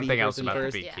 talk there's about the something else beekeeper about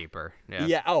first? the Yeah. beekeeper. Yeah.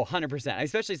 Yeah. Oh, 100%.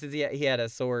 Especially since he had a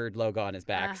sword logo on his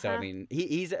back. So I Uh-huh. mean,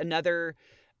 he's another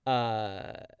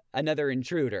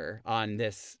intruder on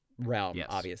this realm, Yes.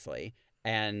 obviously,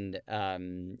 and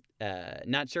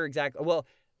not sure exactly. Well,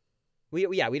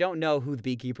 we don't know who the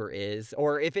beekeeper is,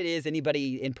 or if it is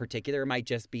anybody in particular. It might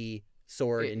just be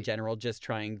Sword in general, just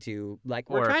trying to like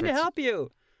Or we're if trying to it's- help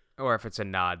you. Or if it's a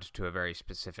nod to a very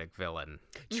specific villain.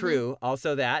 True.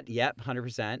 Also that. Yep.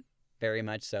 100%. Very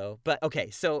much so. But okay,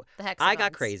 so The hexagons. I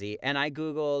got crazy and I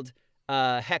Googled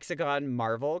Hexagon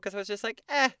Marvel because I was just like,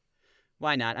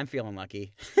 why not? I'm feeling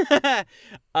lucky.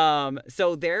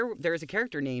 So there's a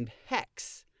character named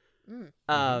Hex,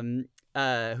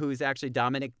 who's actually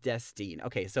Dominic Destine.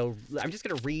 Okay, so I'm just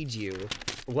gonna read you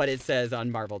what it says on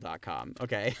Marvel.com.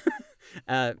 Okay,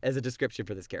 as a description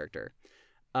for this character.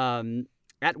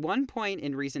 At one point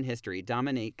in recent history,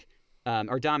 Dominic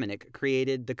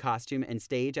created the costume and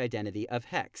stage identity of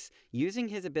Hex, using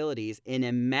his abilities in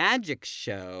a magic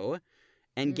show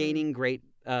and gaining great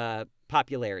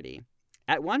popularity.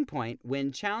 At one point,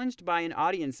 when challenged by an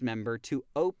audience member to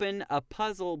open a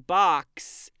puzzle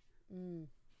box,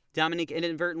 Dominic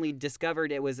inadvertently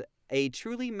discovered it was a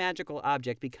truly magical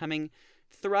object, becoming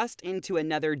thrust into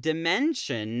another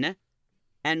dimension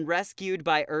and rescued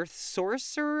by Earth's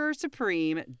Sorcerer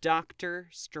Supreme, Doctor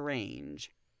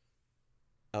Strange.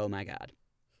 Oh my god.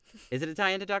 Is it a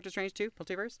tie into Doctor Strange too?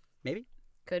 Multiverse? Maybe?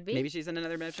 Could be. Maybe she's in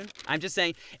another dimension? I'm just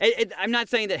saying, I'm not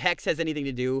saying that Hex has anything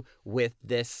to do with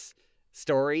this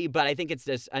story, but I think it's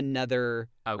just another...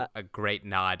 A great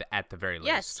nod at the very least.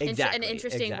 Yes. Exactly, An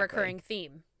interesting exactly. recurring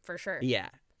theme for sure. Yeah.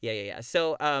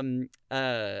 So,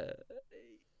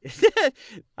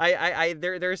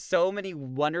 there's so many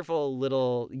wonderful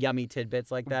little yummy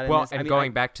tidbits like that. Well, in this. and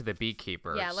going back to the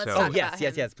beekeeper. Yeah, let's so talk Oh, yes, about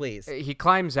yes, him. yes, please. he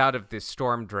climbs out of this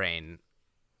storm drain,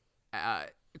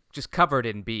 just covered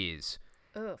in bees.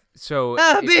 Ugh. So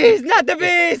Bees! Not the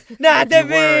bees! Not the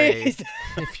bees!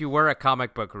 if you were a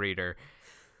comic book reader,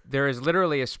 there is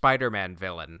literally a Spider-Man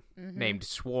villain named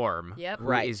Swarm, Yep. who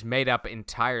Right. is made up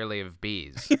entirely of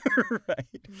bees.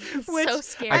 Right. So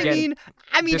scary. Again,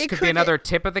 I mean, this it could be another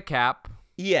tip of the cap.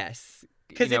 Yes.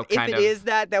 Because you know, if kind it of- is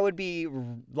that would be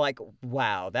like,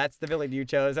 wow, that's the villain you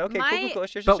chose. Okay, cool,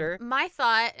 sure. But- Sure. My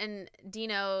thought, and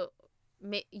Dino,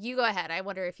 You go ahead. I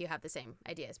wonder if you have the same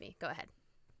idea as me. Go ahead.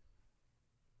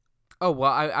 Oh,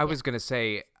 well, I was going to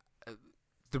say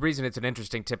the reason it's an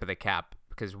interesting tip of the cap,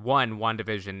 because one,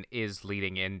 WandaVision is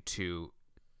leading into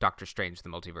Doctor Strange, the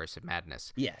Multiverse of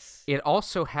Madness. Yes. It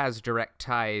also has direct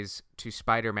ties to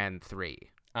Spider-Man 3,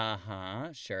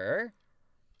 Sure.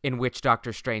 in which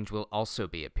Doctor Strange will also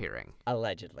be appearing.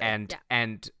 Allegedly. And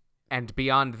Yeah. and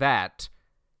beyond that,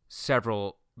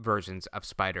 several versions of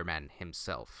Spider-Man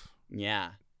himself.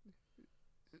 Yeah.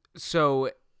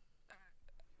 So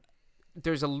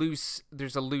there's a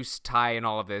loose tie in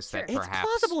all of this that It's perhaps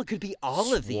plausible it could be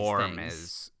all of these Swarm things.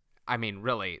 is. I mean,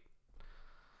 really,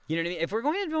 You know what I mean? If we're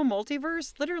going into a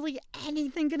multiverse, literally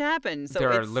anything can happen. So there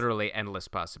are it's- literally endless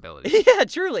possibilities. yeah,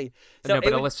 truly. So no,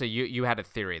 but it would- Alyssa, you had a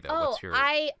theory though. Oh, What's your?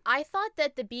 I thought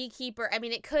that the beekeeper. I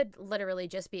mean, it could literally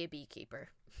just be a beekeeper.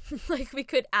 Like we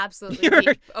could absolutely be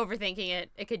You're- overthinking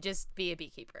it. It could just be a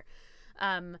beekeeper.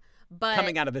 But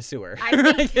coming out of the sewer.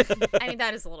 I think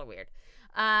that is a little weird.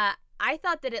 I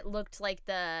thought that it looked like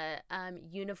the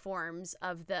uniforms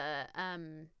of the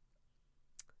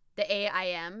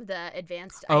AIM, the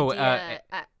Advanced Idea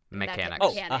Mechanics.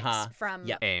 Oh, Mechanics from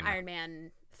Yep. AIM. Iron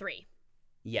Man 3.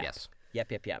 Yeah. Yes.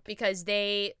 Yep. Because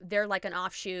they're like an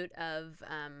offshoot of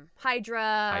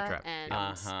Hydra.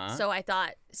 And so I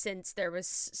thought since there was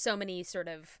so many sort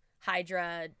of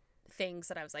Hydra things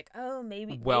that I was like, oh,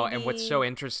 maybe. Well, and what's so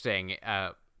interesting,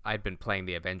 I'd been playing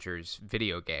the Avengers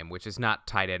video game, which is not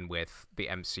tied in with the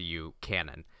MCU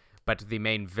canon, but the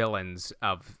main villains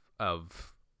of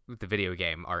the video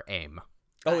game are AIM.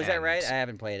 Oh, is that And- right? I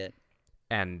haven't played it.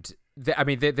 And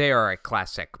they are a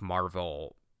classic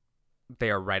Marvel. They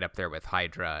are right up there with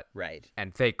Hydra, Right.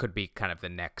 and they could be kind of the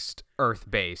next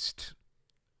Earth-based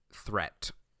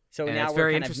threat. So And now it's we're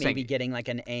very kind of interesting. maybe getting like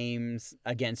an Ames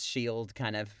against Shield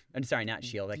kind of. I'm sorry, not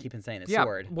Shield. I keep on saying it. Yeah,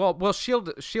 Sword. well,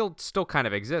 Shield still kind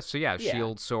of exists. So yeah, Yeah.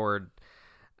 Shield, Sword,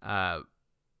 and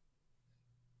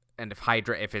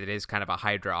if it is kind of a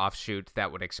Hydra offshoot,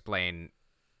 that would explain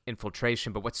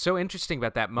infiltration. But what's so interesting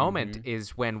about that moment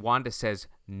is when Wanda says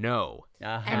no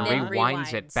Uh-huh. and then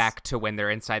rewinds it rewinds. back to when they're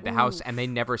inside the house and they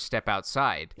never step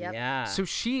outside. Yep. Yeah. So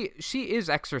she is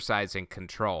exercising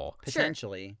control.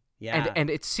 Potentially. Yeah. And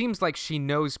it seems like she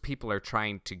knows people are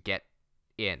trying to get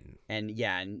in. And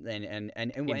yeah, and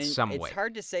In some it's way.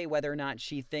 hard to say whether or not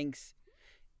she thinks,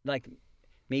 like,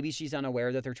 maybe she's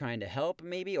unaware that they're trying to help,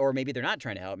 maybe, or maybe they're not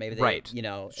trying to help. Maybe they, Right. you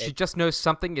know, She just knows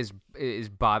something is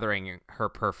bothering her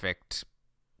perfect.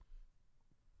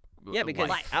 yeah, because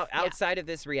life. Yeah. outside of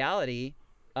this reality,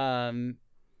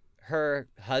 her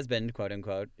husband, quote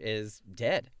unquote, is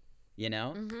dead. You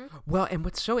know, Mm-hmm. Well, and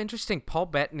what's so interesting, Paul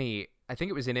Bettany, I think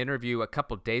it was an interview a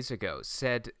couple days ago,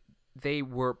 said they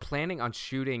were planning on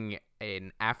shooting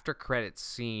an after credits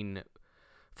scene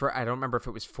for, I don't remember if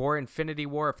it was for Infinity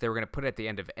War, if they were going to put it at the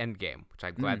end of Endgame, which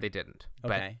I'm glad they didn't.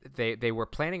 Okay. But they were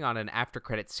planning on an after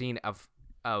credits scene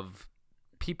of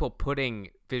people putting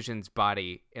Vision's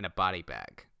body in a body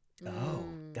bag. oh,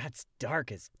 that's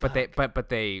dark as But fuck.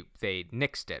 they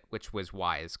nixed it, which was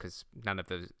wise because none of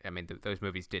those. I mean, those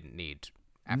movies didn't need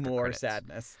after more credits.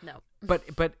 sadness. No.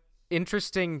 But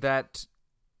interesting that,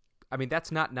 I mean,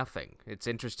 that's not nothing. It's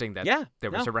interesting that Yeah, there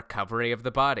was no. a recovery of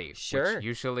the body. Sure. Which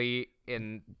usually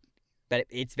in But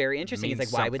it's very interesting. It's like,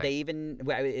 means why would something. they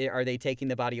even? Are they taking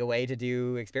the body away to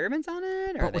do experiments on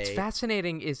it? Or but what's they...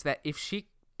 fascinating is that if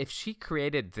she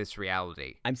created this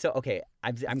reality, I'm so okay.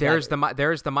 I'm there's glad-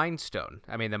 there's the Mind Stone.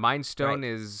 I mean, the Mind Stone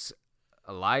Right. is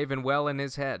alive and well in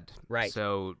his head. Right.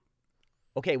 So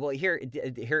Okay, well here.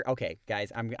 Okay,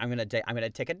 guys, I'm gonna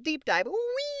take a deep dive.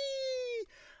 Whee!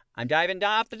 I'm diving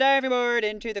off the diving board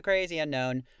into the crazy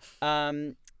unknown.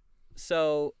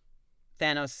 So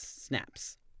Thanos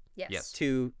snaps Yes.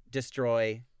 to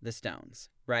destroy the stones,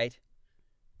 right?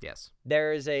 yes.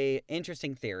 There's a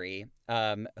interesting theory.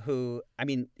 Who I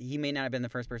mean, he may not have been the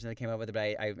first person that came up with it, but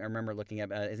I remember looking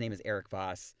up. His name is Eric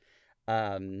Voss.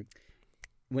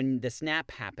 When the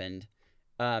snap happened,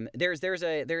 there's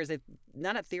a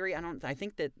not a theory. I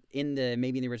think that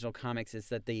maybe in the original comics is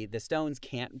that the stones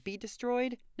can't be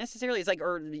destroyed necessarily. It's like,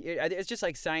 or it's just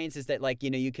like science is that, like, you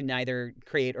know, you can neither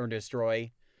create or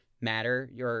destroy matter,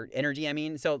 your energy. I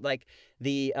mean, so like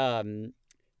the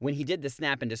when he did the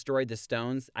snap and destroyed the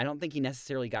stones, I don't think he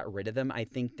necessarily got rid of them. I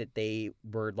think that they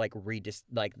were like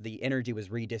the energy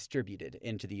was redistributed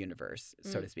into the universe,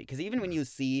 so to speak. Because even when you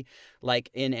see,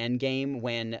 like in Endgame,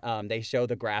 when they show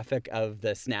the graphic of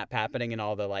the snap happening and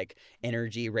all the like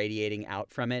energy radiating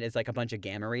out from it, it's like a bunch of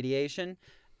gamma radiation.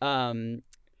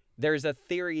 There's a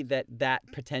theory that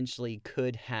potentially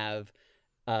could have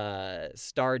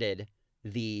started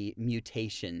the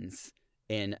mutations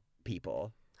in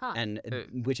people. Huh. and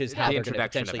which is the how they're going to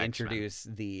introduction of potentially X-Men. introduce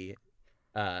the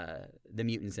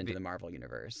mutants into the Marvel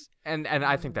universe. And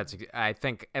I think I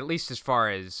think at least as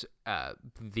far as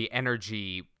the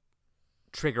energy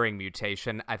triggering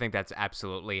mutation, I think that's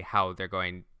absolutely how they're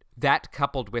going. That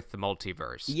coupled with the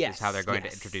multiverse is how they're going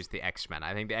to introduce the X-Men.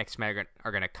 I think the X-Men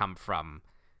are going to come from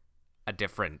a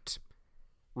different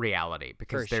reality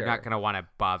because they're not going to want to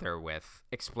bother with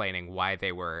explaining why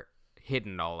they were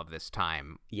hidden all of this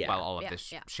time while all of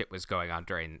this shit was going on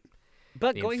during the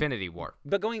Infinity War.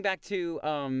 But going back to,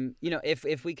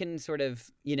 if we can sort of,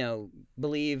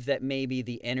 believe that maybe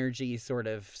the energy sort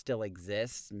of still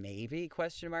exists, maybe,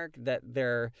 that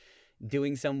they're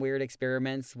doing some weird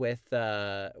experiments with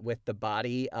the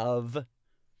body of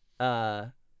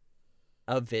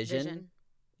Vision.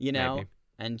 Maybe.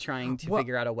 And trying to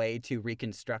figure out a way to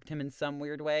reconstruct him in some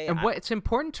weird way. And what's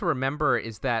important to remember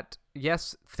is that,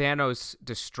 yes, Thanos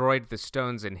destroyed the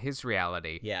stones in his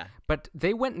reality. Yeah. But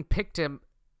they went and picked him.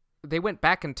 They went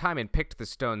back in time and picked the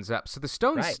stones up. So the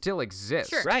stones still exist.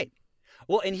 Sure. Right.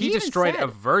 Well, and he destroyed a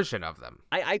version of them.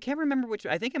 I can't remember which.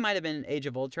 I think it might have been Age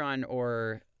of Ultron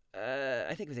or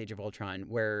I think it was Age of Ultron,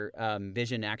 where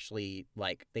Vision actually,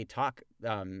 they talk,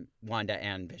 Wanda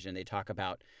and Vision, they talk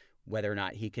about whether or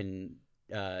not he can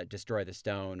destroy the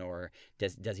stone, or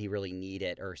does he really need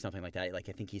it, or something like that. I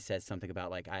think he says something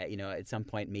about at some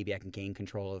point maybe I can gain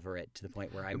control over it to the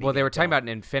point where I. Well, they were talking about an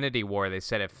Infinity War. They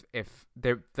said if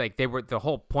they were, the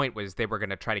whole point was they were going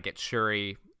to try to get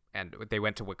Shuri, and they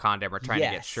went to Wakanda and were trying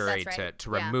to get Shuri to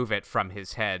remove it from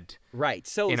his head. Right.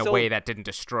 So in a way that didn't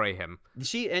destroy him.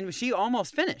 She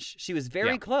almost finished. She was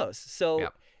very close. So.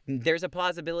 There's a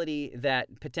plausibility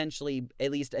that potentially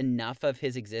at least enough of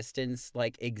his existence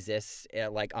exists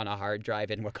on a hard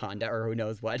drive in Wakanda, or who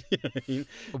knows what.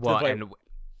 Well, and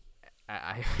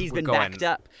he's been backed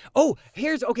up. Oh,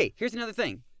 here's another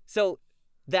thing. So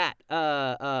that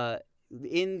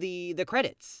in the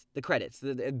credits,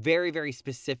 the very, very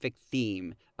specific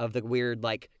theme of the weird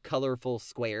colorful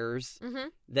squares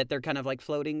that they're kind of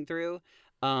floating through.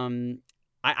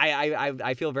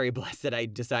 I feel very blessed that I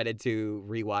decided to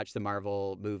rewatch the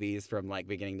Marvel movies from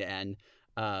beginning to end.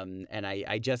 And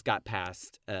I just got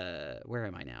past where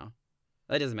am I now?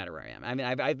 It doesn't matter where I am. I mean,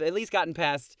 I've at least gotten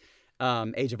past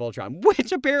Age of Ultron,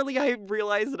 which apparently I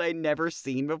realized that I'd never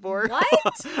seen before.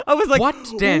 What? I was like, what,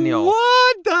 Daniel?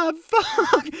 What the fuck?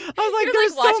 I was like,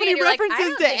 there's so many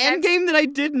references to Endgame that I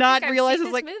did not realize. I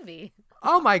was like, movie.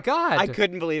 Oh my God. I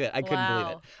couldn't believe it. I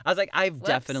Wow. was like, I've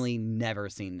definitely never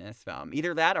seen this film.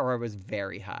 Either that or I was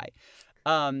very high.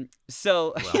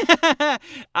 So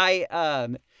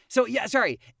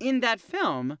in that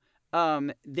film,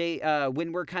 they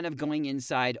when we're kind of going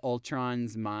inside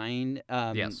Ultron's mind,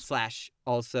 slash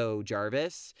also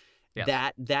Jarvis,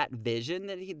 that vision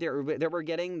that we're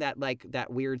getting, that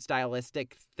weird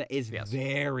stylistic is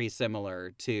very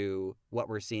similar to what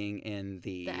we're seeing in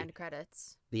the end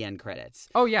credits. The end credits.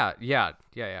 Oh yeah.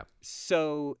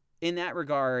 So in that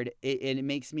regard, it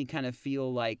makes me kind of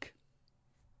feel like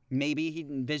maybe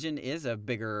Vision is a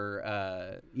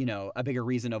bigger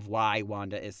reason of why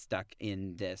Wanda is stuck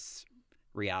in this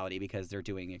reality, because they're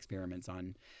doing experiments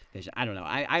on Vision. I don't know.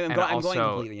 I'm going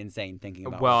completely insane thinking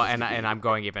about. Well, and I'm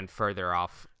going even further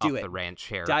off the ranch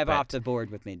here. Dive off the board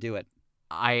with me. Do it.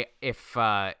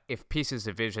 If pieces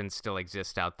of Vision still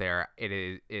exist out there,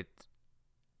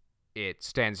 it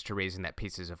stands to reason that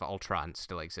pieces of Ultron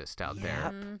still exist out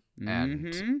there,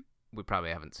 and we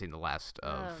probably haven't seen the last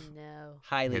of. Oh no!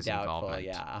 Highly his doubtful. involvement.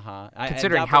 Yeah.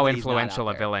 Considering how influential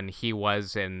a villain he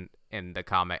was in the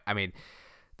comic, I mean,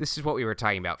 this is what we were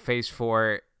talking about. Phase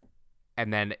 4,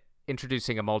 and then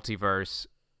introducing a multiverse.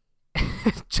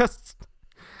 Just.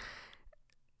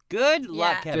 Good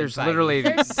luck. Yeah. There's literally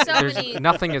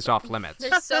nothing is off limits.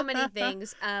 There's so many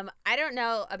things. I don't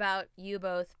know about you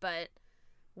both, but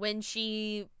when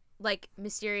she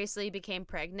mysteriously became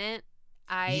pregnant,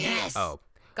 I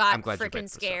got freaking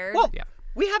scared. Well,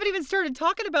 we haven't even started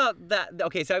talking about that.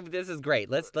 Okay, so this is great.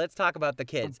 Let's talk about the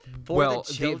kids. For the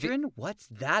children, what's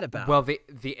that about? Well,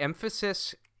 the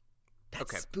emphasis.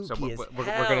 That's spooky so we're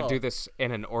going to do this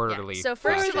in an orderly. So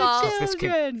first of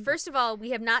all, we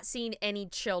have not seen any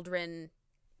children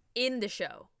in the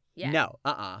show yet. No.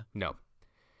 No.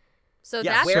 So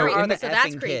that's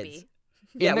creepy.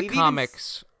 Kids? In the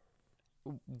comics,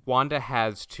 Wanda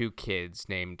has 2 kids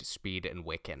named Speed and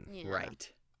Wiccan. Yeah.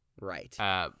 Right.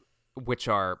 Which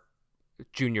are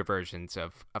junior versions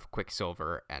of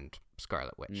Quicksilver and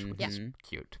Scarlet Witch, which is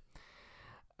cute.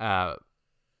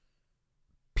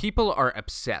 People are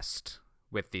obsessed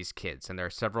with these kids, and there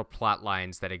are several plot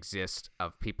lines that exist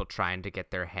of people trying to get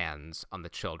their hands on the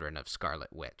children of Scarlet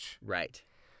Witch. Right.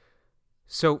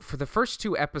 So for the first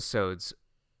 2 episodes,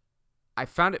 I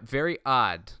found it very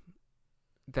odd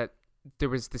that there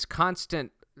was this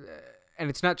constant, and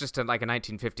it's not just like a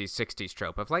 1950s, 60s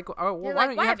trope of like, oh, well, You're why like,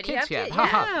 don't you have haven't you kids have yet? kids? Ha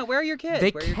ha. Yeah, where are your kids? They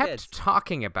Where are your kept kids?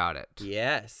 talking about it.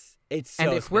 Yes, it's so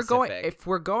And if specific.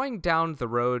 we're going down the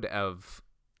road of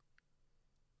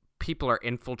people are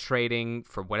infiltrating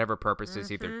for whatever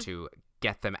purposes, either to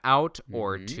get them out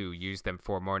or to use them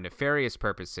for more nefarious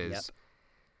purposes, Yep.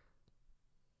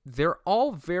 they're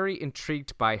all very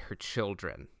intrigued by her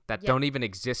children that Yep. don't even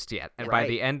exist yet. And by Right.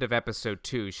 the end of episode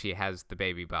 2, she has the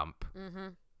baby bump. Mm-hmm.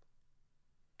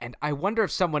 And I wonder if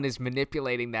someone is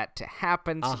manipulating that to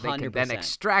happen so they can then 100%.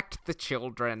 extract the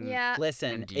children. Yeah.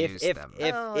 Listen, and if use if them.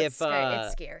 if oh, if it's scary.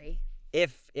 It's scary.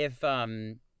 if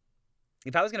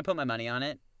I was gonna put my money on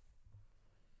it,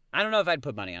 I don't know if I'd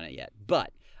put money on it yet,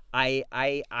 but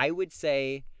I would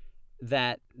say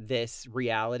that this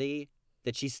reality,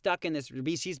 that she's stuck in this,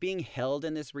 she's being held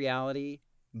in this reality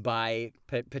by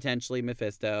potentially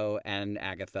Mephisto and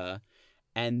Agatha,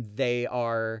 and they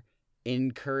are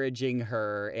encouraging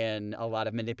her in a lot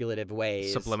of manipulative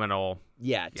ways. Subliminal.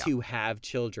 Yeah, Yeah. to have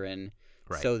children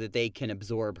Right. so that they can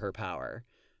absorb her power.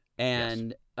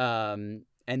 And then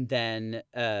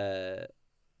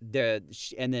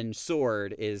and then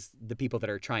Sword is the people that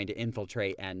are trying to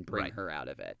infiltrate and bring Right. her out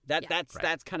of it. Yeah.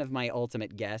 That's kind of my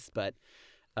ultimate guess, but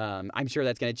I'm sure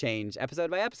that's going to change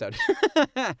episode by episode.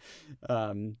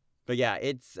 But yeah,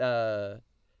 it's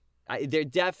they're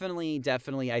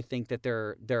definitely I think that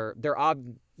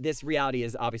this reality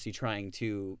is obviously trying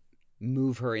to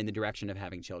move her in the direction of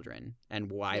having children,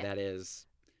 and why Yeah. that is,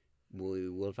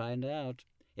 we'll find out.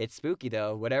 It's spooky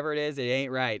though. Whatever it is, it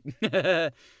ain't right. Yeah,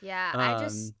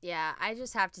 Um, I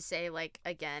just have to say, like,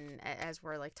 again, as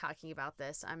we're like talking about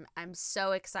this, I'm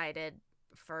so excited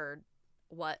for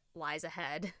what lies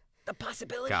ahead. The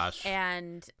possibility. Gosh.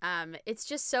 And it's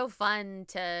just so fun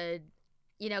to,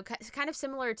 you know, kind of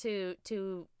similar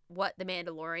to what The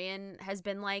Mandalorian has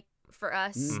been like for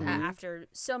us Mhm. after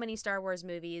so many Star Wars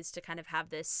movies, to kind of have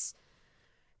this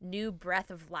new breath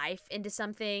of life into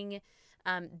something.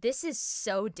 This is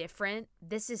so different.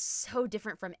 This is so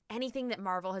different from anything that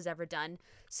Marvel has ever done.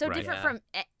 So Right. different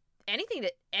Yeah. from anything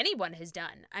that anyone has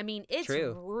done. I mean, it's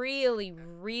True. really,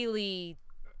 really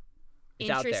It's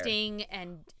out there. interesting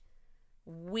and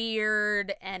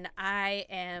weird, and I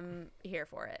am here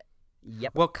for it.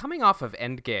 Yep. Well, coming off of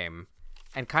Endgame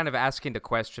and kind of asking the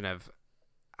question of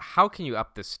how can you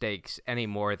up the stakes any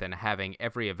more than having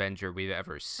every Avenger we've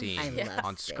ever seen love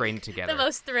on screen together? The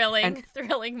most thrilling, And-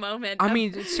 thrilling moment. I of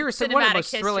mean, seriously, one of the cinematic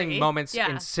most thrilling history. moments Yeah.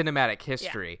 in cinematic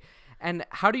history. And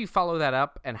how do you follow that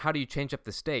up, and how do you change up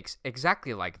the stakes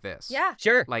exactly like this? Yeah.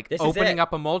 Sure. Like This is opening it.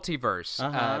 up a multiverse,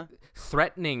 Uh-huh.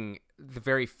 threatening the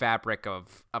very fabric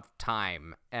of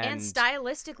time, And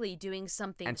stylistically doing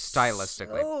something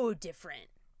stylistically. so different.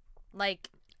 Like,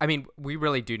 I mean, we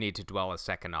really do need to dwell a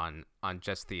second on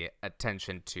just the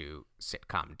attention to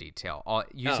sitcom detail,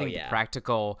 using the yeah.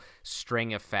 practical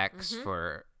string effects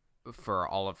Mhm. for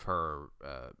all of her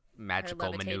her magical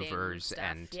levitating maneuvers, stuff.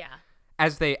 and yeah.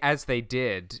 as they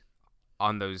did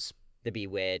on those The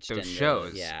Bewitched. and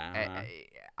shows, yeah.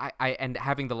 I and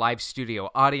having the live studio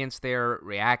audience there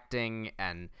reacting,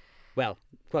 and Well,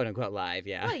 quote unquote live.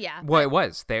 Yeah. Well, yeah. well, but- it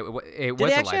was Did a they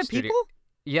live actually have studio. people?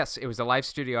 Yes, it was a live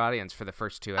studio audience for the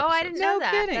first 2 Oh, episodes. I didn't No know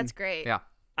that. kidding. That's great. Yeah.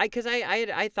 Because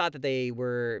I thought that they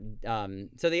were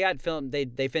so they had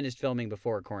they finished filming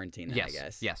before quarantine. Then, Yes, I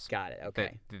guess. yes. Got it.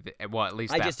 Okay. Well, at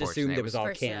least I that just portion. assumed it was all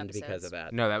First two canned because episodes. of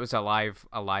that. No, that was a live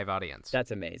audience.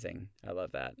 That's amazing. I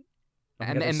love that. Oh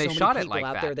my And- God, and there's they so many shot it people like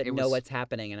out that. there that It know was- what's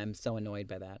happening, and I'm so annoyed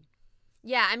by that.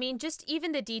 Yeah, I mean, just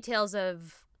even the details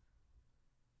of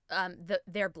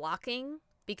their blocking,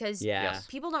 because Yeah. Yes.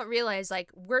 people don't realize,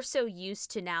 like, we're so used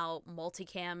to now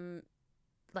multicam,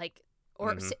 like,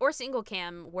 or Mhm. or single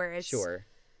cam, whereas Sure.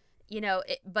 you know,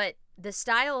 but the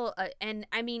style, and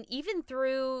I mean, even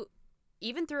through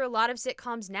a lot of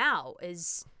sitcoms now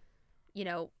is, you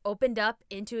know, opened up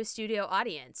into a studio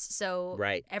audience, so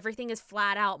Right. everything is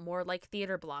flat out more like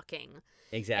theater blocking.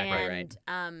 Exactly. right.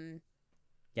 And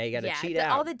Yeah, you got to yeah, cheat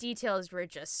out. all the details were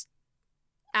just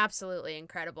absolutely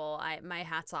incredible. My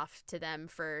hats off to them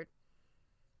for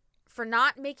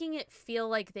not making it feel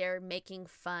like they're making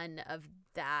fun of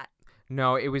that.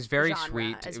 No, it was very genre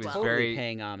sweet. as It was well. totally very.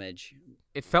 paying homage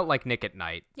It felt like Nick at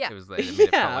Night. Yeah. It was. I mean, it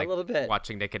Yeah, felt a like little bit.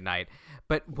 watching Nick at Night.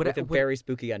 But what with a what very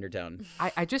spooky undertone.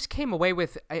 I just came away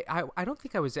with. I don't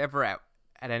think I was ever at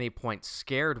any point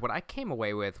scared. What I came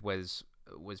away with was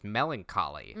was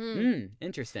melancholy.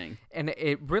 Interesting. And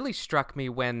it really struck me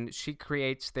when she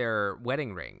creates their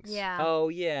wedding rings. Yeah. Oh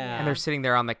yeah. And they're sitting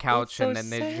there on the couch, so and then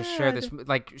they just share this.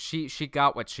 Like she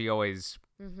got what she always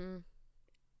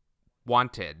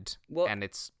wanted, and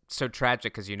it's so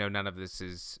tragic because none of this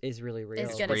is really real.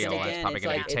 Is gonna real. stay. And it's probably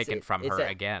going to be taken from her that,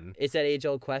 again. It's that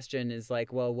age-old question: is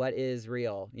like, well, what is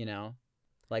real?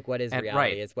 Like what is reality?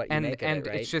 Right. It's what you make of and it,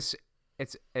 right? it's just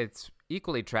it's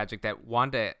equally tragic that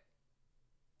Wanda,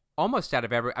 almost out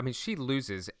of she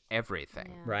loses everything.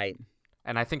 Yeah. Right.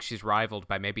 And I think she's rivaled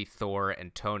by maybe Thor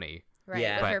and Tony. Right.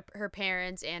 Yeah. With her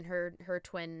parents and her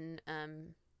twin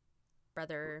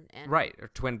brother and Right,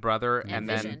 her twin brother, and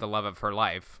then Vision. the love of her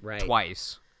life, Right.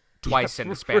 twice in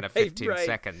the span of 15 right.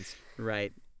 seconds,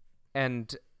 Right.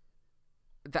 and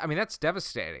that's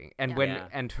devastating. And Yeah.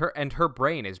 and her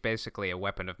brain is basically a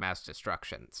weapon of mass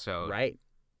destruction. So Right.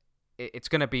 it's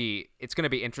gonna be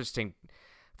interesting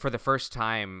for the first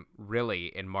time, really,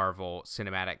 in Marvel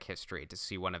cinematic history, to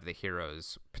see one of the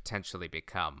heroes potentially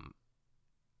become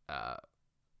a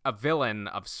villain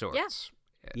of sorts.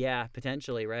 Yeah,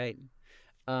 potentially, right.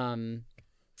 I'm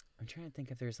trying to think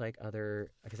if there's like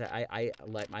other, because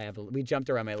we jumped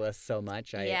around my list so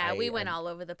much. we went all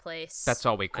over the place. That's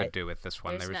all we could do with this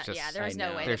one. There's There was no- just yeah, there was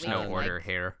no way there's that we no could, order like,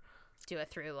 here. do a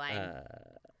through line.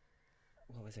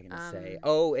 What was I going to say?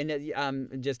 Oh,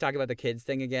 and just talk about the kids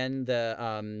thing again.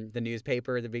 The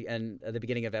newspaper at the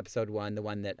beginning of episode 1, the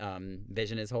one that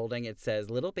Vision is holding. It says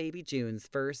little baby June's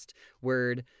first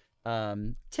word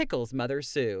tickles Mother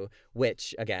Sue,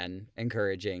 which again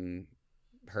encouraging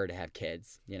her to have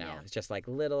kids. It's just like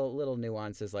little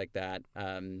nuances like that.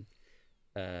 Gosh,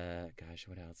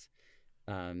 what else?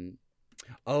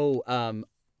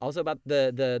 Also about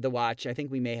the watch. I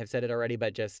think we may have said it already,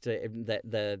 but just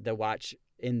the watch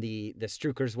in the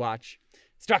Strucker's watch,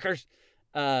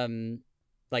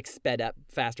 like sped up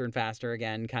faster and faster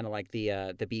again, kind of like the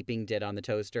beeping did on the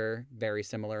toaster. Very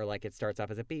similar. Like it starts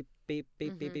off as a beep beep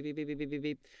beep beep beep beep beep beep beep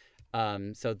beep.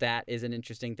 So that is an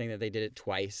interesting thing that they did it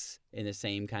twice in the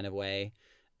same kind of way.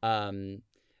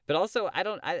 But also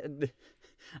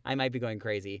I might be going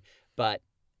crazy, but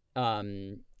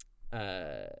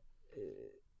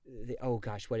oh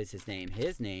gosh, what is his name?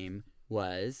 His name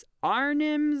was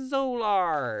Arnim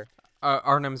Zola.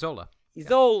 Arnim Zola.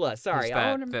 Zola, sorry, He's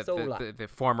Arnim Zola. the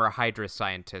former Hydra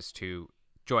scientist who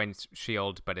joins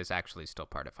S.H.I.E.L.D. but is actually still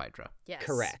part of Hydra. Yes.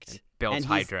 Correct. And builds And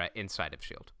Hydra inside of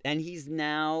S.H.I.E.L.D. And he's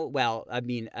now, well,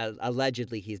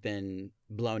 allegedly he's been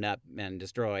blown up and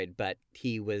destroyed, but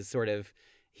he was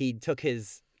he took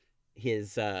his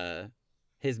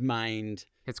mind,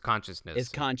 His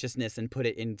consciousness, and put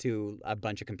it into a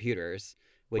bunch of computers,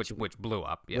 which blew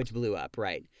up. Yes. Which blew up,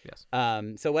 right? Yes.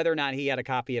 So whether or not he had a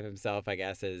copy of himself, I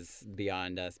guess, is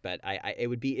beyond us. But it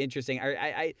would be interesting.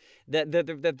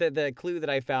 The clue that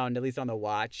I found, at least on the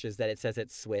watch, is that it says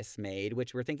it's Swiss made,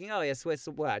 which we're thinking, oh yeah, Swiss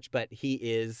watch. But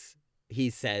he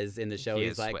says in the show,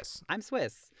 he's like, Swiss. I'm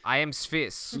Swiss. I am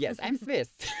Swiss. Yes, I'm Swiss.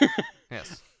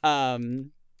 Yes.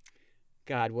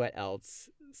 God, what else?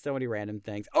 So many random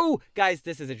things. Oh, guys,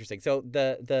 this is interesting. So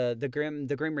the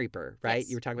Grim Reaper, right? Yes.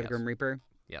 You were talking about the Grim Reaper.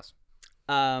 Yes.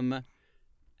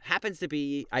 Happens to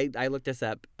be, I looked this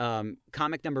up,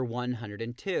 comic number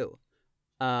 102.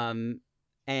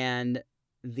 And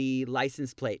the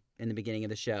license plate in the beginning of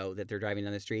the show that they're driving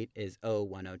down the street is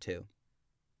 0102.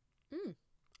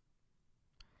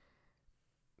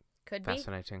 Could be.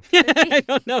 Fascinating. I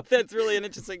don't know if that's really an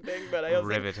interesting thing, but I also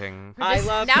Riveting. I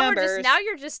love now numbers.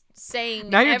 you're just saying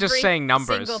Now you're just every saying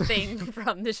numbers. single thing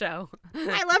from the show.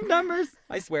 I love numbers.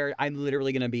 I swear, I'm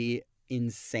literally gonna be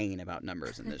insane about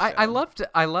numbers in this show. I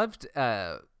loved.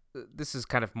 This is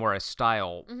kind of more a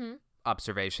style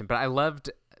observation, but I loved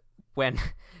when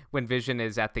Vision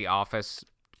is at the office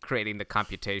creating the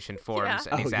computation forms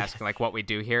and he's asking like what we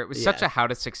do here. It was such a how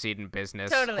to succeed in business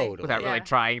Totally. without really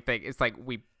trying thing. It's like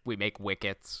we make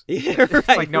wickets. Yeah, It's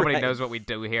right, like nobody right. knows what we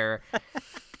do here.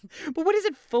 But what is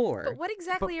it for? But what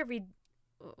exactly are we?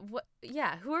 What?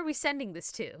 Yeah, who are we sending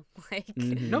this to? Like,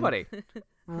 Mhm. Nobody.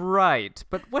 Right.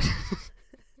 But what?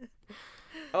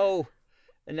 Oh,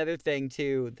 another thing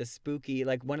too, the spooky,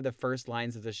 like one of the first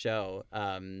lines of the show,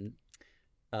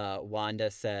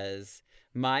 Wanda says,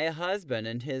 "My husband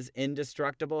and his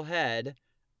indestructible head."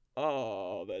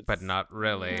 Oh, that's But not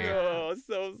really. Oh,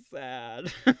 so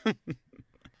sad.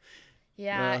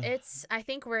 yeah, I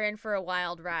think we're in for a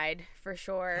wild ride for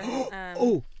sure.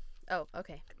 Oh, Oh,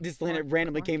 okay. this More-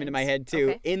 randomly more came into my hints. head too.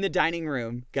 Okay. In the dining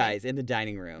room, guys, in the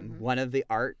dining room, one of the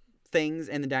art things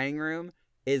in the dining room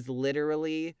is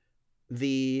literally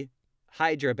the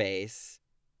Hydra base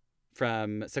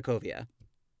from Sokovia.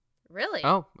 Really?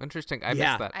 Oh, interesting. I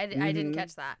Yeah. missed that. I didn't Mhm.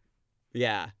 catch that.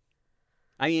 Yeah.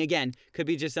 I mean, again, could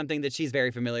be just something that she's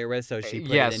very familiar with, so she put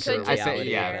yes, it into Could her just be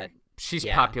reality. yeah. there. She's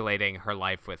Yeah. populating her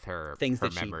life with her Things her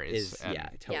that she memories. is, and yeah,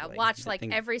 totally. Yeah, watch like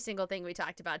Things- every single thing we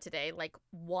talked about today. Like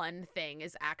one thing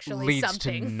is actually leads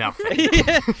something. to nothing.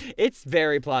 It's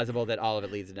very plausible that all of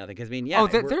it leads to nothing. Because I mean, yeah, oh,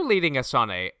 they're leading us on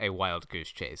a wild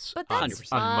goose chase. But on, that's 100%.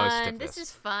 fun. on most of This this.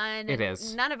 is fun. It and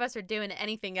is. None of us are doing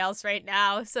anything else right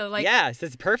now, so like, yes,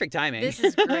 it's perfect timing. this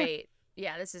is great.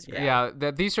 Yeah, this is great. Yeah,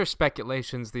 these are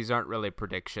speculations. These aren't really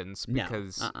predictions No,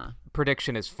 because uh-uh.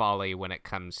 prediction is folly when it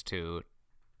comes to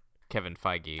Kevin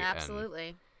Feige.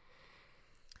 Absolutely.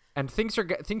 And things are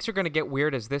going to get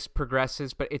weird as this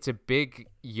progresses, but it's a big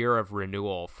year of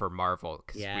renewal for Marvel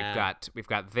because Yeah. we've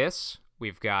got this,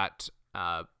 we've got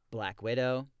Black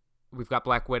Widow.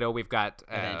 Black Widow, we've got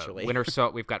Eventually.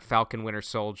 we've got Falcon Winter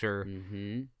Soldier,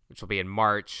 Mm-hmm. which will be in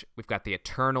March. We've got the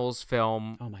Eternals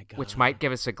film, Oh my god. which might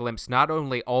give us a glimpse not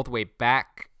only all the way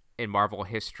back in Marvel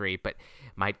history, but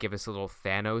might give us a little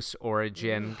Thanos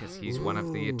origin because he's one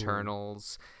of the Ooh.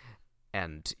 Eternals.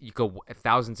 And you go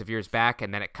thousands of years back,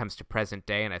 and then it comes to present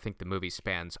day, and I think the movie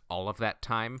spans all of that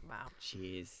time. Wow.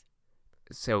 Jeez.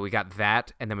 So we got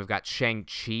that, and then we've got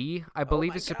Shang-Chi, I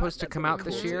believe, my is God, supposed to that's come gonna out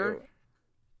be this cool, year. too.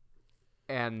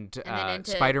 And then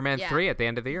into- Spider-Man yeah. 3 at the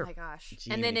end of the Oh year. my gosh.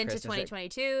 Gee, And then the into Christmas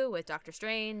 2022 with Doctor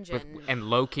Strange With, and and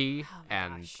Loki Oh my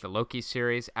and gosh. the Loki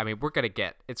series. I mean,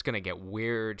 it's gonna get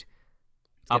weird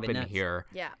gonna up be in nuts. here.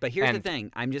 yeah. But here's the And-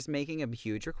 thing. I'm just making a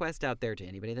huge request out there to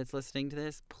anybody that's listening to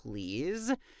this.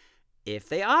 Please, if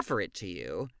they offer it to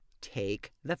you,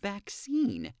 take the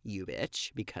vaccine, you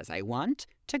bitch, because I want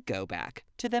to go back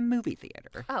to the movie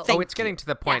theater. Oh. Thank It's getting you. to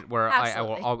the point where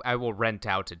absolutely. I will rent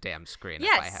out a damn screen if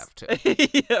I Yes. have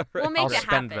to. yeah, right. We'll make I'll it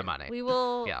spend happen. the money. We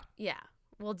will. Yeah. Yeah.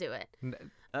 We'll do it.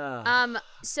 I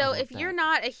So love if you're that.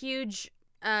 not a huge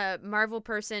Marvel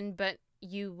person, but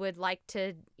you would like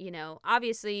to,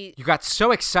 obviously You got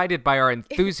so excited by our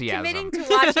enthusiasm.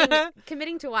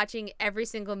 committing to watching every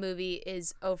single movie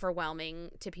is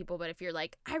overwhelming to people. But if you're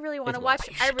like, I really want to It's watch,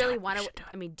 You I should do really it. You want to. should do it.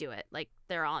 I mean, do it. Like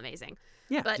they're all amazing.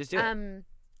 yeah, But just do it.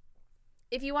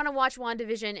 if you want to watch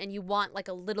WandaVision and you want like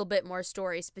a little bit more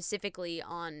story specifically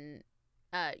on,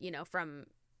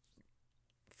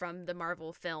 from the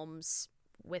Marvel films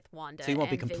with Wanda, So you won't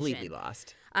be and completely Vision.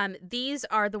 lost. These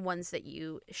are the ones that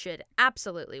you should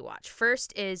absolutely watch.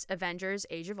 First is Avengers: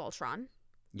 Age of Ultron,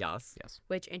 Yes. Yes.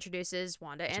 which introduces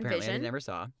Wanda Which and apparently I Vision. never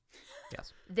saw.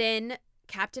 Yes. Then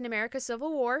Captain America: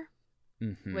 Civil War,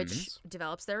 Mm-hmm. which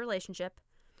develops their relationship.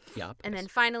 Yep. And then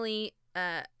finally,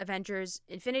 Avengers: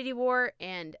 Infinity War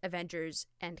and Avengers: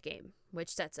 Endgame, which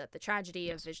sets up the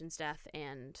tragedy of Vision's death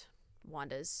and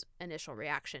Wanda's initial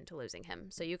reaction to losing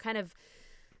him. So you kind of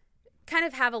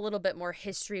have a little bit more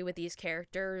history with these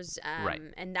characters, Right.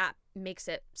 and that makes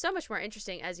it so much more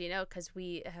interesting, as you know, because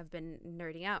we have been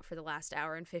nerding out for the last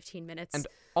hour and 15 minutes And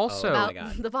also, Oh my about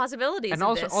God. the possibilities. and of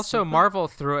also, this. also Marvel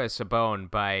threw us a bone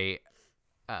by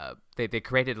they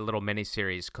created a little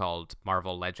miniseries called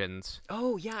Marvel Legends,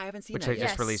 Oh yeah, I haven't seen which that they yet.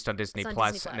 just Yes. released on Disney It's on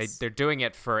Plus, Disney and Plus. they're doing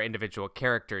it for individual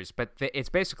characters, but it's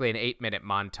basically an 8-minute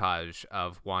montage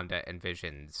of Wanda and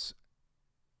Vision's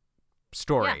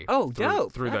story. Oh, through,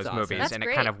 dope. through That's those awesome. movies, That's and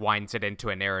great. it kind of winds it into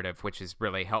a narrative, which is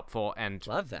really helpful and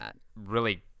Love that.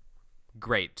 really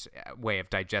great way of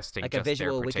digesting Like a just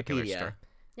visual their particular Wikipedia. story.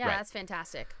 Yeah, Right. that's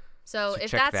fantastic. So, So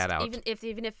if check that's that out.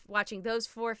 even if watching those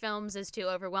 4 films is too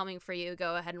overwhelming for you,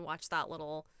 go ahead and watch that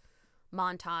little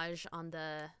montage on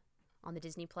the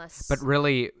Disney Plus. But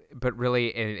really,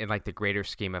 in like the greater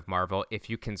scheme of Marvel, if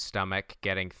you can stomach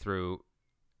getting through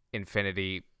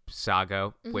Infinity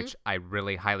Saga, Mm-hmm. which I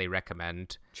really highly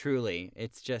recommend, Truly,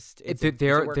 it's just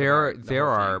there work of art, the there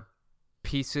whole thing. are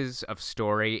pieces of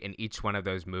story in each one of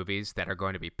those movies that are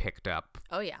going to be picked up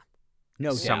oh yeah, no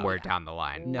doubt. somewhere down the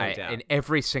line. No doubt. In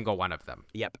every single one of them.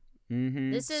 Yep.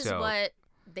 Mm-hmm. this is So- what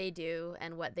they do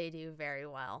and what they do very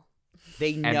well.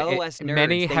 They And know us nerds.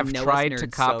 many They have know us tried to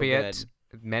nerds copy so it.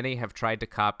 Many have tried to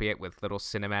copy it with little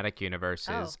cinematic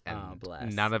universes, Oh. Oh, and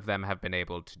bless. none of them have been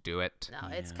able to do it. No,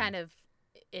 it's Yeah. kind of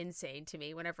insane to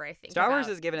me whenever I think Star Wars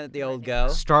about is giving it the what I old think go.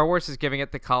 about. Star Wars is giving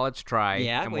it the college try,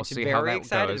 Yeah, and we'll which see very how that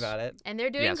excited goes. about it. And they're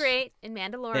doing Yes. great in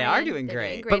Mandalorian. They are doing They're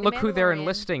great. great But in look who they're Mandalorian.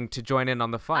 enlisting to join in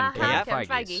on the fun, Uh-huh, Kevin Kevin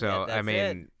Feige. Feige. So Yeah, I that's mean,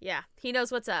 it. Yeah, he knows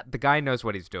what's up. the guy knows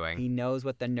what he's doing. He knows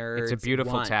what the nerds It's a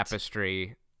beautiful want.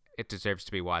 tapestry. It deserves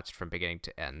to be watched from beginning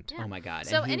to end. Yeah. Oh my god.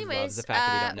 So, and he anyways, loves the fact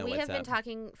that we don't know we what's have been up.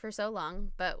 talking for so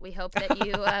long, but we hope that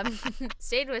you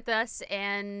stayed with us.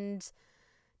 And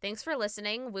thanks for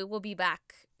listening. We will be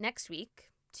back next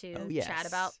week to Oh, yes. chat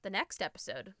about the next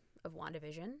episode of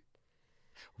WandaVision.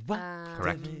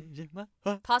 Correct.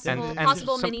 Possible And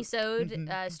possible some- mini-sode,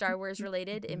 Star Wars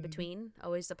related in between.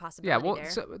 Always a Yeah, possibility well, there.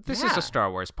 so this is Yeah. a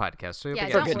Star Wars podcast, so you'll Yeah,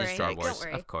 be don't getting worry, Star don't Wars,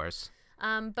 worry. of course.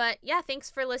 But yeah, thanks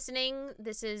for listening.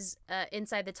 This is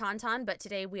Inside the Tauntaun, but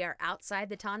today we are outside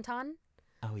the Tauntaun.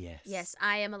 Oh, yes. Yes,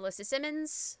 I am Alyssa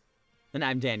Simmons. And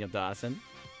I'm Daniel Dawson.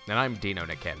 And I'm Dino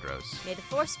Nicandros. May the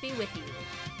Force be with you.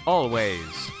 Always.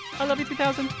 I love you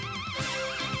 3000.